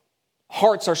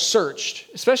hearts are searched,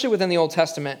 especially within the Old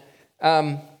Testament,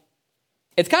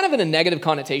 it's kind of in a negative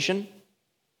connotation,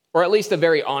 or at least a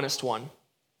very honest one.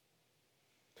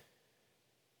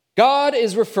 God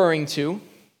is referring to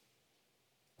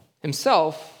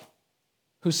himself,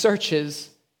 who searches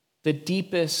the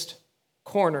deepest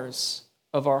corners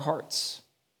of our hearts.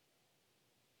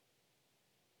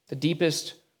 The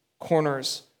deepest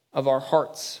corners of our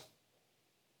hearts.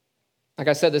 Like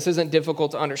I said, this isn't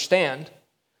difficult to understand.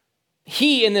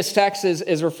 He in this text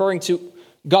is referring to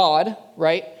God,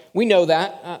 right? We know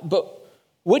that. But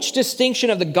which distinction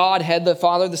of the Godhead, the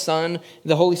Father, the Son,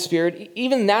 the Holy Spirit,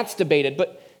 even that's debated.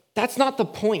 But that's not the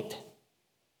point.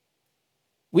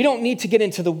 We don't need to get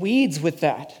into the weeds with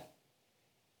that.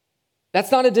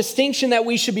 That's not a distinction that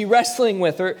we should be wrestling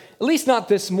with, or at least not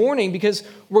this morning, because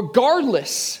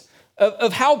regardless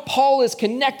of how Paul is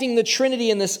connecting the Trinity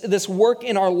in this work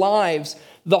in our lives,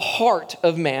 the heart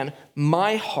of man,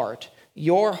 my heart,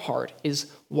 your heart, is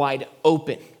wide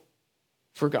open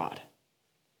for God.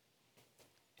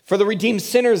 For the redeemed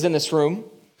sinners in this room,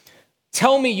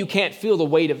 tell me you can't feel the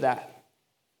weight of that.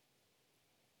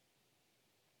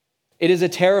 It is a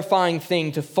terrifying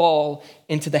thing to fall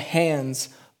into the hands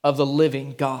of the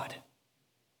living God.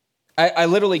 I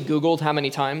literally Googled how many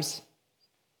times.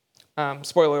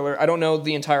 Spoiler alert, I don't know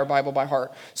the entire Bible by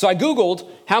heart. So I Googled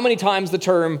how many times the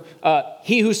term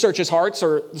he who searches hearts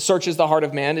or searches the heart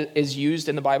of man is used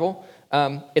in the Bible.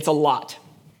 It's a lot.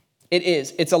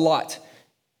 It's a lot.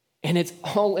 And it's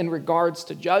all in regards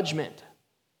to judgment.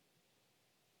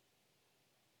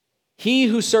 He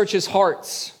who searches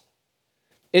hearts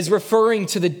is referring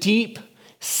to the deep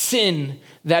sin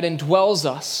that indwells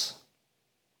us.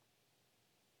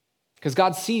 Because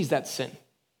God sees that sin.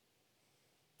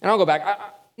 And I'll go back,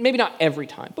 maybe not every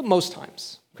time, but most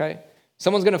times, okay?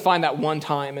 Someone's going to find that one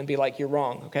time and be like, you're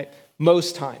wrong, okay?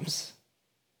 Most times.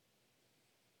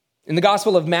 In the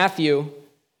Gospel of Matthew,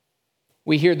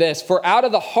 we hear this: for out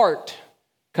of the heart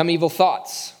come evil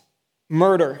thoughts,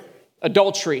 murder,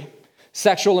 adultery,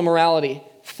 sexual immorality,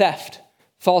 theft,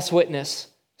 false witness,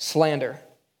 slander.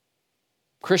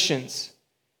 Christians,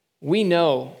 we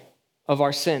know of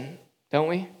our sin, don't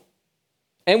we?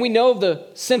 And we know of the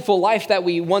sinful life that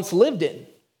we once lived in,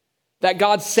 that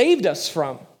God saved us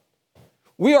from.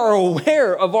 We are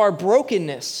aware of our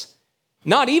brokenness,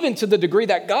 not even to the degree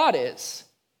that God is.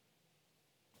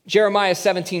 Jeremiah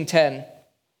 17:10,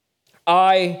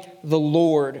 I, the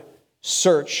Lord,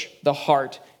 search the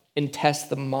heart and test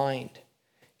the mind,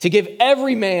 to give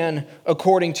every man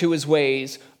according to his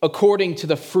ways, according to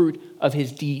the fruit of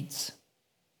his deeds.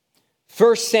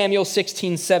 1 Samuel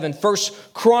 16:7,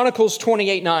 1 Chronicles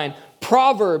 28:9,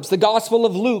 Proverbs, the Gospel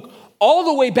of Luke, all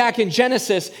the way back in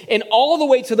Genesis and all the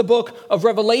way to the book of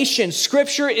Revelation.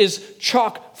 Scripture is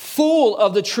chock full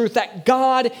of the truth that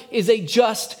God is a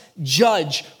just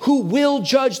judge who will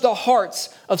judge the hearts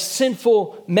of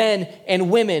sinful men and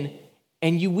women.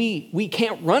 And we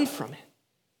can't run from it.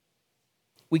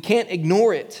 We can't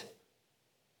ignore it.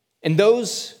 And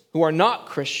those who are not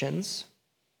Christians,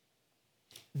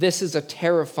 this is a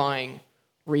terrifying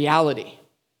reality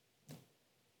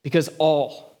because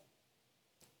all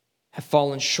have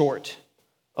fallen short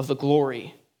of the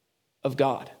glory of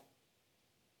God.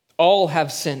 All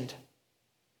have sinned.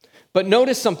 But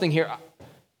notice something here.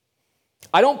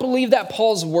 I don't believe that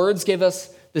Paul's words give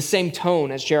us the same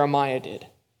tone as Jeremiah did.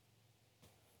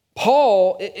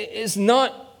 Paul is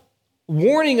not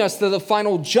warning us to the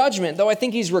final judgment, though I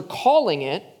think he's recalling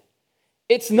it.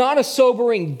 It's not a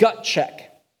sobering gut check.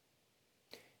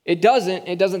 It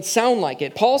doesn't sound like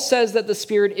it. Paul says that the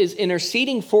Spirit is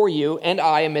interceding for you and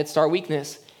I amidst our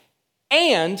weakness.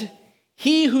 And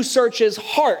he who searches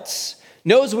hearts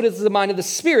knows what is the mind of the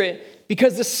Spirit,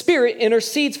 because the Spirit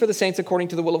intercedes for the saints according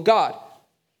to the will of God.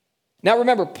 Now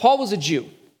remember, Paul was a Jew,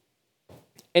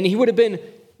 and he would have been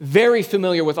very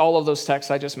familiar with all of those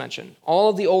texts I just mentioned, all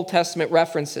of the Old Testament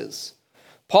references.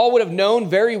 Paul would have known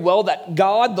very well that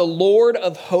God, the Lord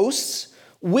of hosts,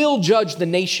 will judge the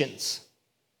nations.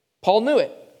 Paul knew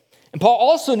it. And Paul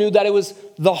also knew that it was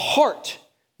the heart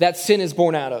that sin is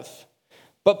born out of.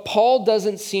 But Paul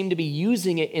doesn't seem to be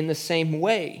using it in the same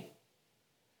way.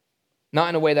 Not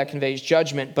in a way that conveys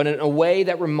judgment, but in a way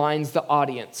that reminds the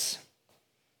audience,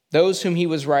 those whom he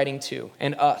was writing to,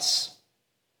 and us,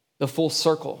 the full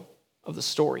circle of the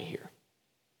story here.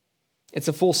 It's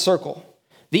a full circle.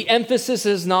 The emphasis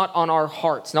is not on our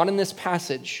hearts, not in this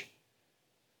passage,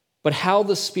 but how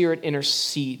the Spirit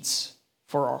intercedes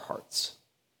for our hearts.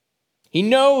 He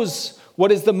knows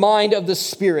what is the mind of the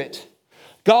Spirit.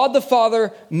 God the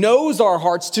Father knows our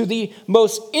hearts to the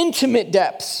most intimate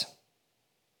depths.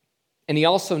 And he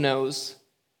also knows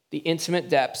the intimate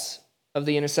depths of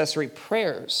the intercessory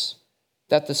prayers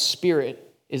that the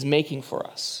Spirit is making for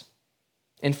us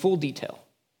in full detail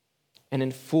and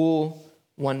in full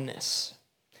oneness.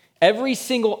 Every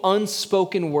single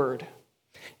unspoken word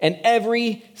and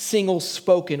every single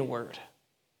spoken word,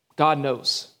 God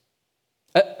knows.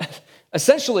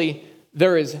 Essentially,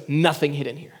 there is nothing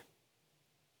hidden here.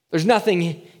 There's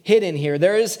nothing hidden here.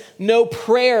 There is no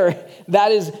prayer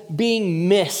that is being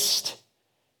missed.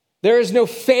 There is no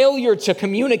failure to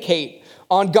communicate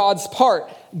on God's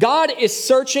part. God is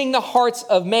searching the hearts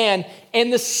of man,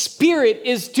 and the Spirit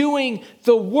is doing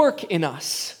the work in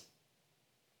us.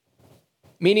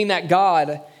 Meaning that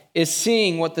God is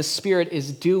seeing what the Spirit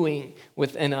is doing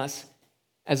within us,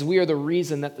 as we are the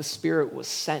reason that the Spirit was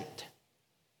sent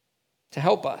to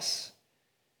help us.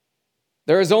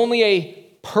 There is only a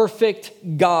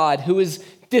perfect God who is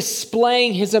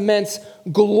displaying his immense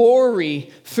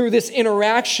glory through this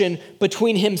interaction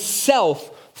between himself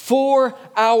for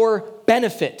our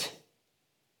benefit.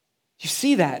 You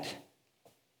see that?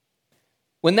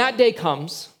 When that day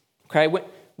comes, okay,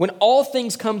 when all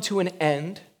things come to an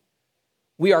end,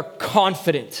 we are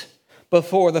confident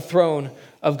before the throne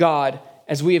of God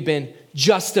as we have been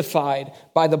justified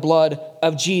by the blood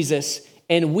of Jesus,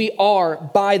 and we are,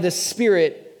 by the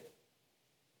Spirit,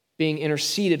 being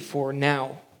interceded for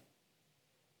now.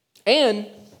 And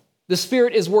the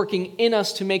Spirit is working in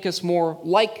us to make us more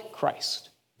like Christ,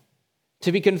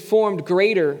 to be conformed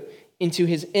greater into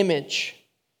his image.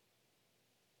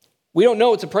 We don't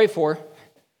know what to pray for,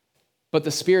 but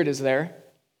the Spirit is there,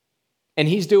 and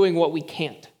he's doing what we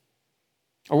can't,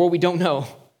 or what we don't know.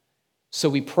 So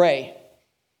we pray,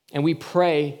 and we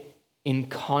pray in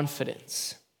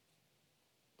confidence.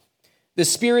 The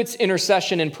Spirit's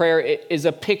intercession and prayer is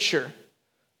a picture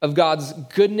of God's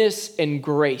goodness and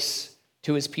grace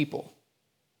to his people.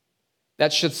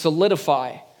 That should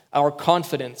solidify our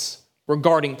confidence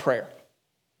regarding prayer.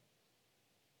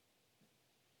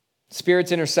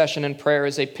 Spirit's intercession and prayer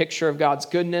is a picture of God's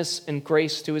goodness and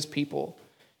grace to his people.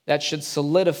 That should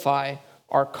solidify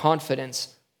our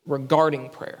confidence regarding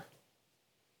prayer.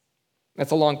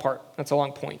 That's a long part. That's a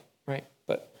long point, right?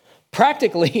 But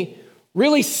practically,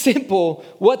 really simple,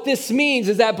 what this means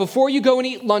is that before you go and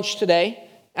eat lunch today,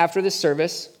 after this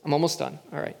service, I'm almost done,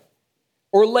 all right,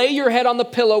 or lay your head on the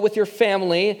pillow with your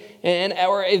family,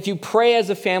 or if you pray as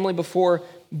a family before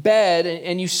bed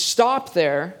and you stop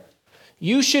there,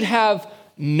 you should have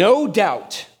no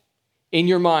doubt in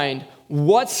your mind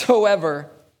whatsoever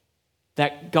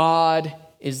that God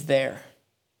is there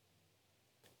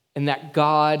and that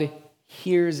God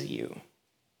hears you.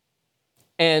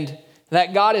 And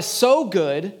that God is so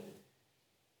good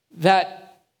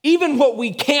that even what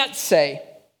we can't say,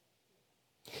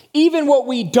 even what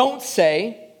we don't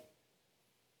say,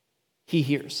 he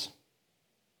hears.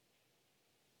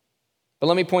 But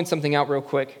let me point something out real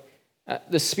quick.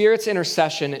 The Spirit's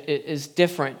intercession is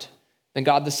different than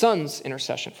God the Son's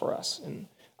intercession for us. And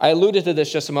I alluded to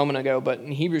this just a moment ago, but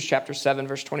in Hebrews chapter 7,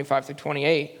 verse 25 through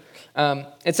 28,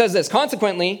 it says this: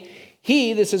 consequently,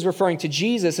 he, this is referring to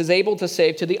Jesus, is able to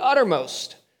save to the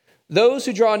uttermost those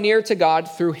who draw near to God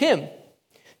through him,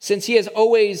 since he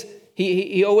always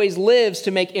lives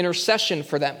to make intercession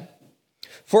for them.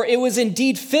 For it was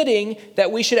indeed fitting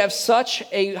that we should have such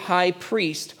a high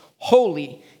priest,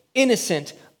 holy,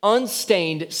 innocent,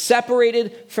 unstained,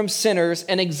 separated from sinners,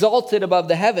 and exalted above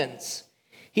the heavens.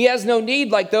 He has no need,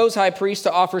 like those high priests,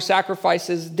 to offer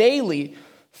sacrifices daily,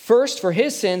 first for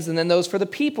his sins and then those for the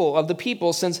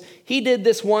people, since he did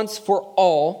this once for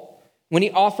all when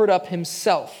he offered up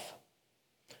himself.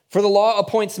 For the law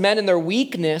appoints men in their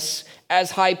weakness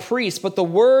as high priests, but the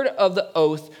word of the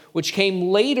oath, which came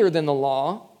later than the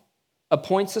law,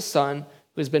 appoints a son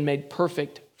who has been made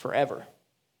perfect forever. All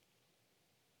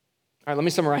right, let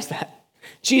me summarize that.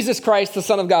 Jesus Christ, the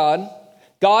Son of God,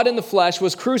 God in the flesh,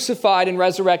 was crucified and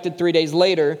resurrected 3 days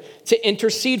later to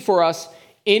intercede for us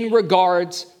in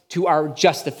regards to our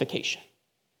justification,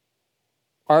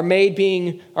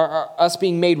 us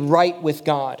being made right with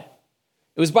God.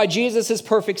 It was by Jesus'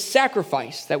 perfect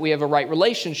sacrifice that we have a right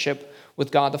relationship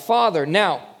with God the Father.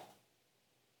 Now,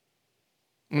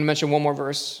 I'm going to mention one more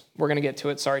verse. We're going to get to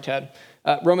it. Sorry, Ted.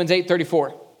 Romans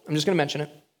 8:34. I'm just going to mention it.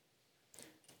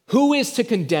 Who is to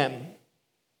condemn?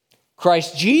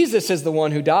 Christ Jesus is the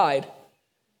one who died.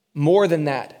 More than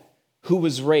that, who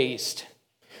was raised,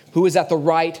 who is at the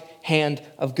right hand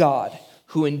of God,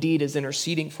 who indeed is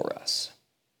interceding for us.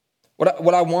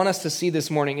 What I want us to see this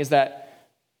morning is that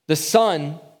the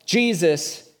Son,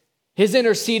 Jesus, his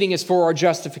interceding is for our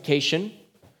justification,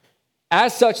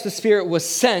 As such, the Spirit was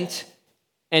sent,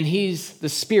 and he's the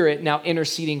Spirit now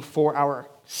interceding for our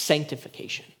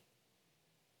sanctification.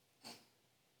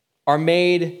 Are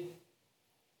made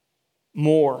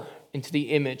more into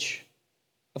the image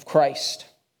of Christ.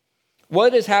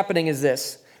 What is happening is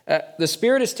this. The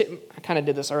Spirit is, I kind of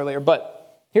did this earlier,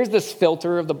 but here's this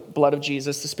filter of the blood of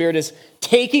Jesus. The Spirit is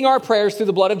taking our prayers through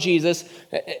the blood of Jesus,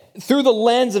 through the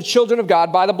lens of children of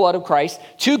God by the blood of Christ,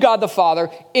 to God the Father,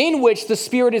 in which the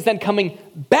Spirit is then coming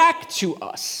back to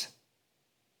us,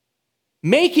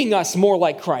 making us more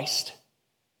like Christ,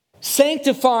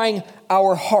 sanctifying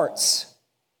our hearts.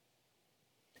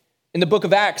 In the book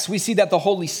of Acts, we see that the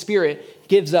Holy Spirit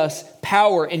gives us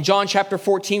power. In John chapter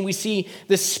 14, we see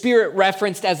the Spirit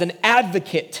referenced as an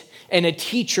advocate and a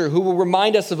teacher who will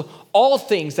remind us of all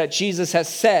things that Jesus has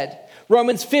said.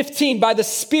 Romans 15, by the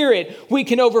Spirit, we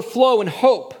can overflow in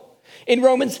hope. In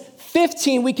Romans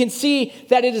 15, we can see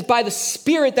that it is by the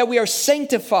Spirit that we are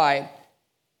sanctified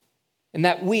and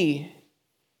that we,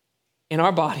 in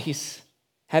our bodies,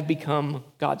 have become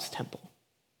God's temple.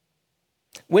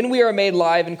 When we are made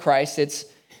live in Christ, it's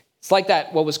like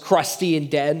that, what was crusty and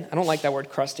dead. I don't like that word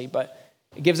crusty, but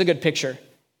it gives a good picture.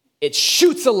 It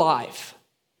shoots alive.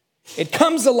 It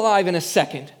comes alive in a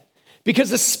second because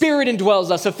the Spirit indwells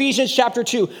us. Ephesians chapter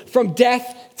 2, from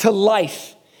death to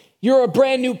life. You're a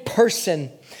brand new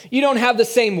person. You don't have the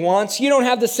same wants. You don't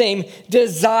have the same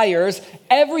desires.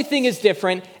 Everything is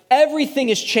different. Everything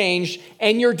is changed,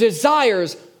 and your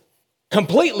desires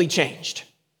completely changed.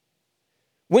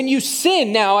 When you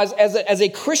sin now as a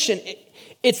Christian,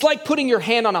 it's like putting your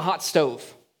hand on a hot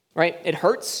stove, right? It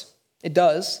hurts, it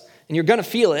does, and you're going to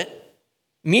feel it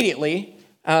immediately.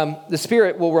 The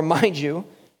Spirit will remind you.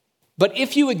 But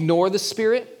if you ignore the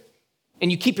Spirit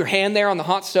and you keep your hand there on the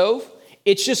hot stove,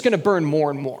 it's just going to burn more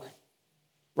and more,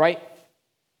 right?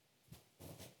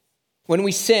 When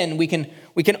we sin, we can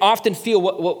often feel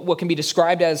what can be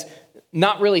described as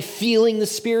not really feeling the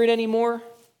Spirit anymore.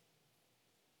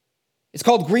 It's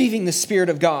called grieving the Spirit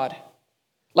of God.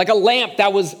 Like a lamp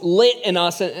that was lit in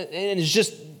us and is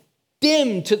just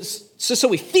dim so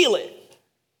we feel it.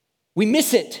 We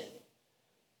miss it.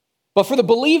 But for the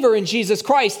believer in Jesus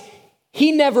Christ,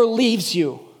 he never leaves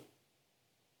you.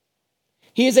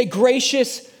 He is a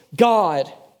gracious God.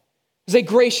 He's a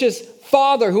gracious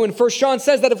Father who in 1 John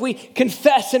says that if we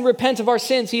confess and repent of our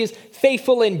sins, he is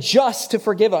faithful and just to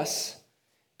forgive us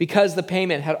because the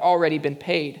payment had already been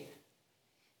paid.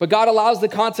 But God allows the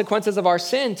consequences of our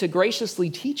sin to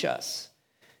graciously teach us.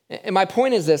 And my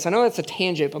point is this. I know that's a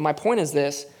tangent, but my point is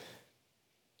this.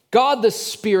 God the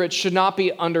Spirit should not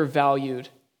be undervalued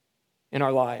in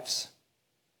our lives.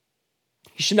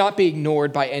 He should not be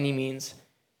ignored by any means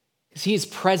because he is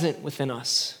present within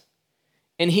us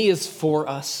and he is for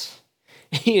us.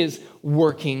 He is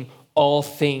working all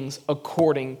things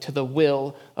according to the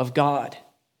will of God.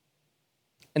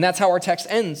 And that's how our text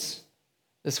ends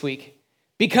this week.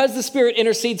 Because the Spirit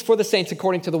intercedes for the saints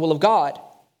according to the will of God.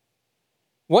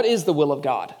 What is the will of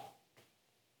God?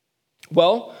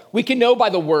 Well, we can know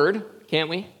by the word, can't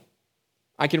we?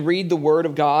 I can read the word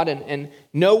of God and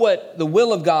know what the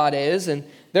will of God is. And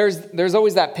there's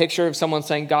always that picture of someone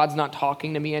saying, God's not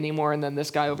talking to me anymore. And then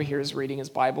this guy over here is reading his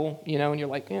Bible, and you're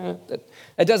like, yeah,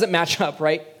 that doesn't match up,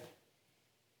 right?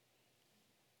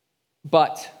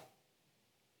 But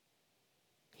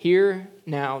here,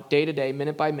 now, day to day,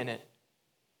 minute by minute,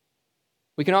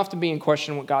 we can often be in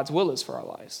question what God's will is for our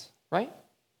lives, right?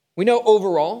 We know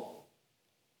overall,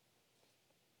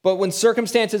 but when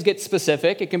circumstances get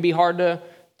specific, it can be hard to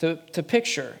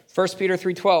picture. 1 Peter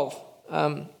 3:12.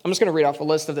 I'm just going to read off a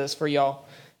list of this for y'all.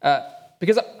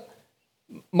 Because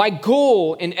my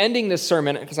goal in ending this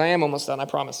sermon, because I am almost done, I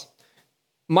promise.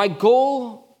 My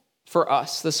goal for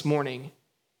us this morning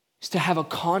is to have a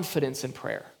confidence in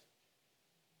prayer.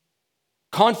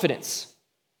 Confidence.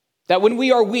 That when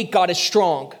we are weak, God is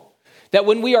strong. That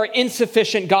when we are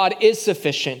insufficient, God is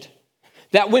sufficient.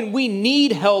 That when we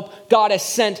need help, God has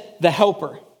sent the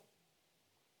helper.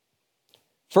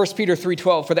 1 Peter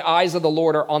 3:12, for the eyes of the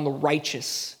Lord are on the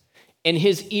righteous, and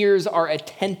his ears are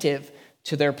attentive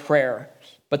to their prayer.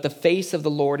 But the face of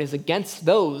the Lord is against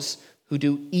those who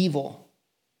do evil.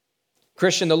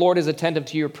 Christian, the Lord is attentive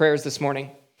to your prayers this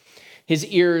morning. His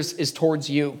ears is towards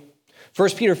you.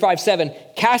 1 Peter 5:7,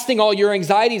 casting all your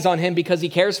anxieties on him because he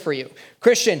cares for you.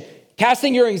 Christian,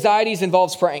 casting your anxieties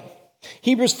involves praying.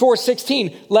 Hebrews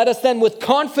 4:16, let us then with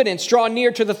confidence draw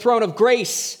near to the throne of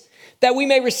grace, that we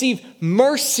may receive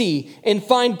mercy and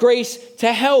find grace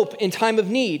to help in time of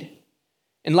need.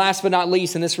 And last but not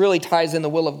least, and this really ties in the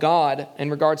will of God in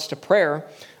regards to prayer,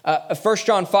 1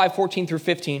 John 5:14 through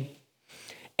 15.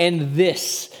 And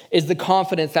this is the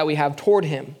confidence that we have toward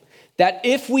him, that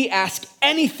if we ask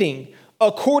anything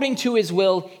according to his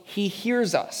will, he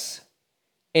hears us.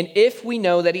 And if we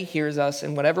know that he hears us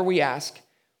in whatever we ask,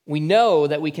 we know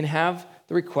that we can have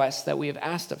the request that we have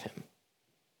asked of him.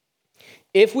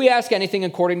 If we ask anything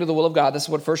according to the will of God, this is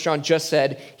what 1 John just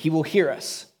said, he will hear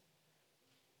us.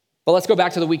 But let's go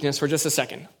back to the weakness for just a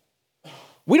second.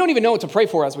 We don't even know what to pray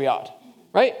for as we ought,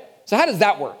 right? So how does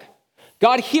that work?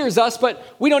 God hears us,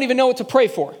 but we don't even know what to pray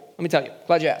for. Let me tell you.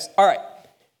 Glad you asked. All right.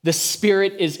 The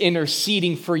Spirit is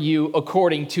interceding for you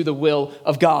according to the will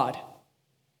of God.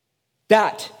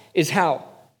 That is how.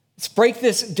 Let's break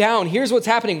this down. Here's what's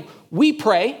happening. We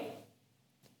pray.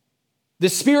 The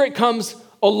Spirit comes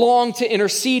along to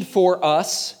intercede for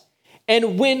us.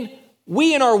 And when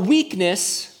we in our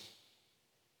weakness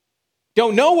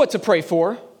don't know what to pray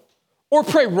for or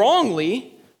pray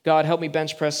wrongly, God, help me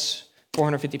bench press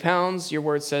 450 pounds. Your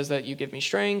word says that you give me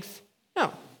strength.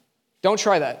 No, don't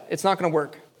try that. It's not going to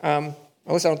work. At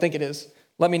least I don't think it is.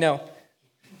 Let me know.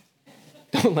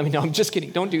 Don't let me know. I'm just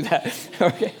kidding. Don't do that.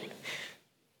 Okay.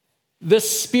 The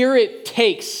Spirit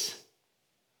takes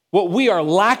what we are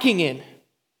lacking in,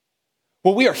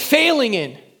 what we are failing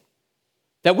in,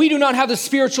 that we do not have the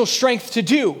spiritual strength to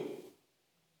do,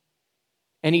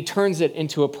 and he turns it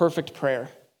into a perfect prayer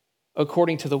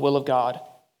according to the will of God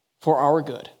for our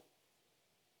good.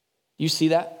 You see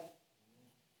that?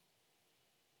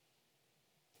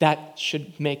 That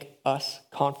should make us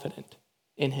confident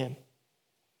in him.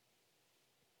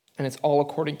 And it's all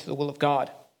according to the will of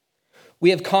God. We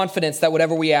have confidence that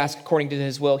whatever we ask according to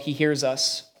his will, he hears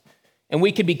us. And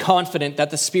we can be confident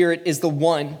that the Spirit is the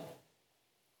one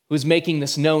who is making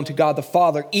this known to God the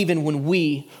Father, even when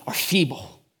we are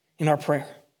feeble in our prayer.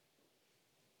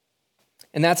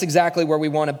 And that's exactly where we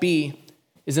want to be,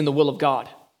 is in the will of God.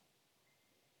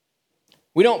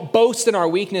 We don't boast in our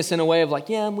weakness in a way of like,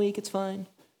 yeah, I'm weak, it's fine.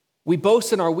 We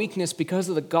boast in our weakness because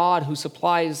of the God who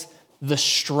supplies the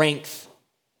strength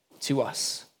to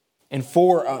us and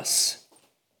for us.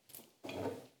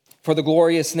 For the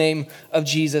glorious name of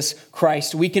Jesus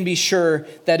Christ, we can be sure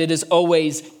that it is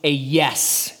always a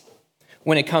yes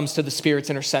when it comes to the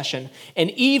Spirit's intercession. And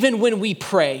even when we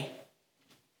pray,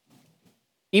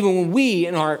 even when we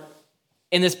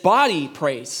in this body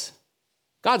prays,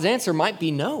 God's answer might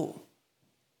be no.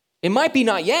 It might be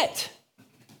not yet.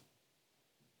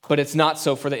 But it's not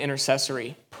so for the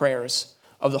intercessory prayers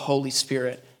of the Holy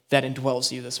Spirit that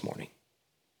indwells you this morning.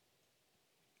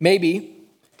 Maybe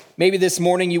this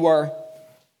morning you are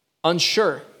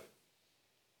unsure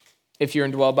if you're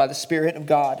indwelled by the Spirit of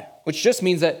God, which just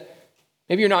means that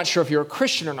maybe you're not sure if you're a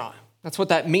Christian or not. That's what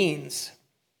that means.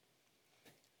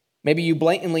 Maybe you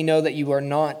blatantly know that you are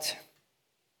not.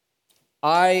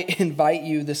 I invite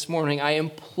you this morning, I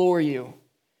implore you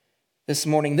this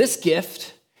morning, this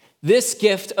gift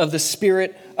of the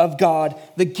Spirit of God,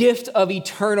 the gift of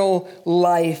eternal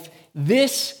life,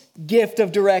 this gift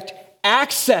of direct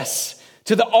access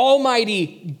to the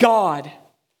Almighty God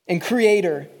and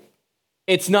Creator,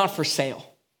 it's not for sale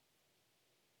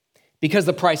because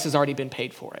the price has already been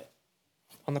paid for it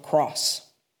on the cross.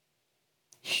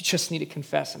 You just need to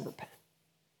confess and repent.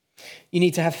 You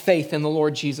need to have faith in the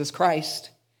Lord Jesus Christ.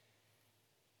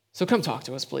 So come talk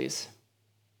to us, please.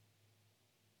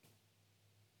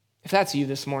 If that's you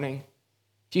this morning,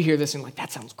 if you hear this and like,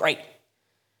 that sounds great,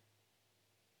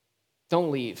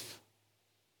 don't leave.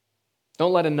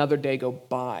 Don't let another day go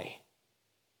by.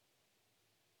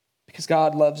 Because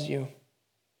God loves you.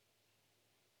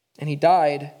 And he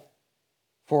died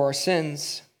for our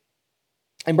sins.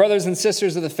 And brothers and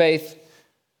sisters of the faith,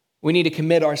 we need to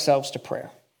commit ourselves to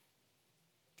prayer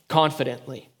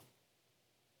confidently.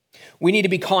 We need to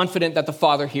be confident that the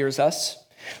Father hears us.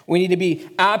 We need to be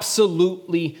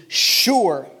absolutely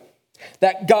sure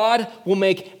that God will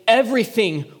make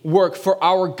everything work for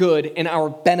our good and our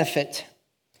benefit,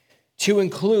 to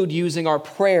include using our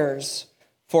prayers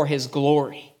for his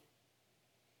glory.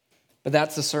 But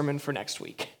that's the sermon for next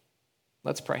week.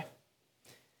 Let's pray.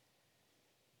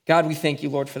 God, we thank you,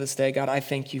 Lord, for this day. God, I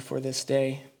thank you for this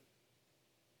day.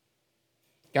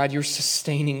 God, your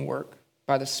sustaining work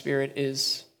by the Spirit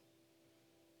is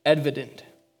evident.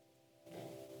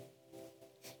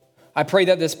 I pray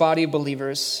that this body of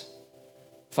believers,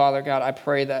 Father God, I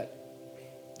pray that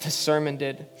this sermon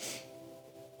did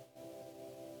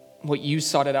what you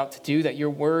sought it out to do, that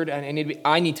your word, and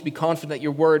I need to be confident that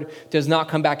your word does not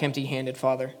come back empty-handed,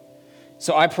 Father.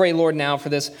 So I pray, Lord, now for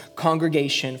this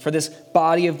congregation, for this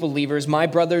body of believers, my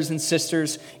brothers and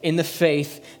sisters in the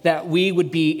faith, that we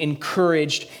would be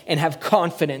encouraged and have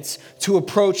confidence to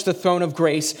approach the throne of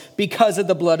grace because of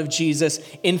the blood of Jesus,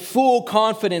 in full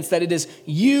confidence that it is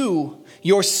you,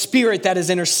 your Spirit, that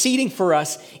is interceding for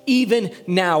us even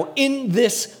now, in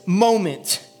this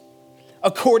moment,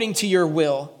 according to your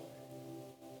will,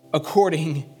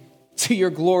 according to your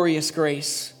glorious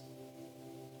grace.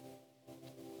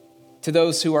 To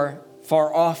those who are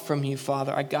far off from you,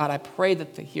 Father, God, I pray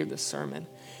that they hear this sermon.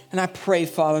 And I pray,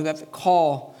 Father, that the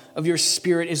call of your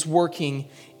Spirit is working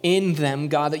in them,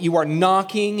 God, that you are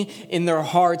knocking in their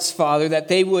hearts, Father, that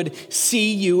they would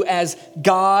see you as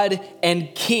God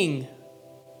and King,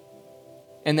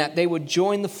 and that they would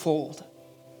join the fold,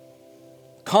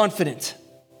 confident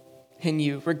in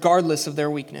you, regardless of their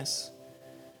weakness,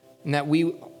 and that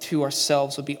we to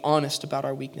ourselves would be honest about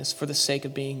our weakness for the sake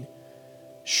of being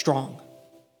strong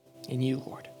in you,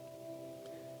 Lord.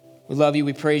 We love you.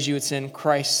 We praise you. It's in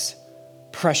Christ's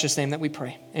precious name that we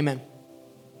pray. Amen.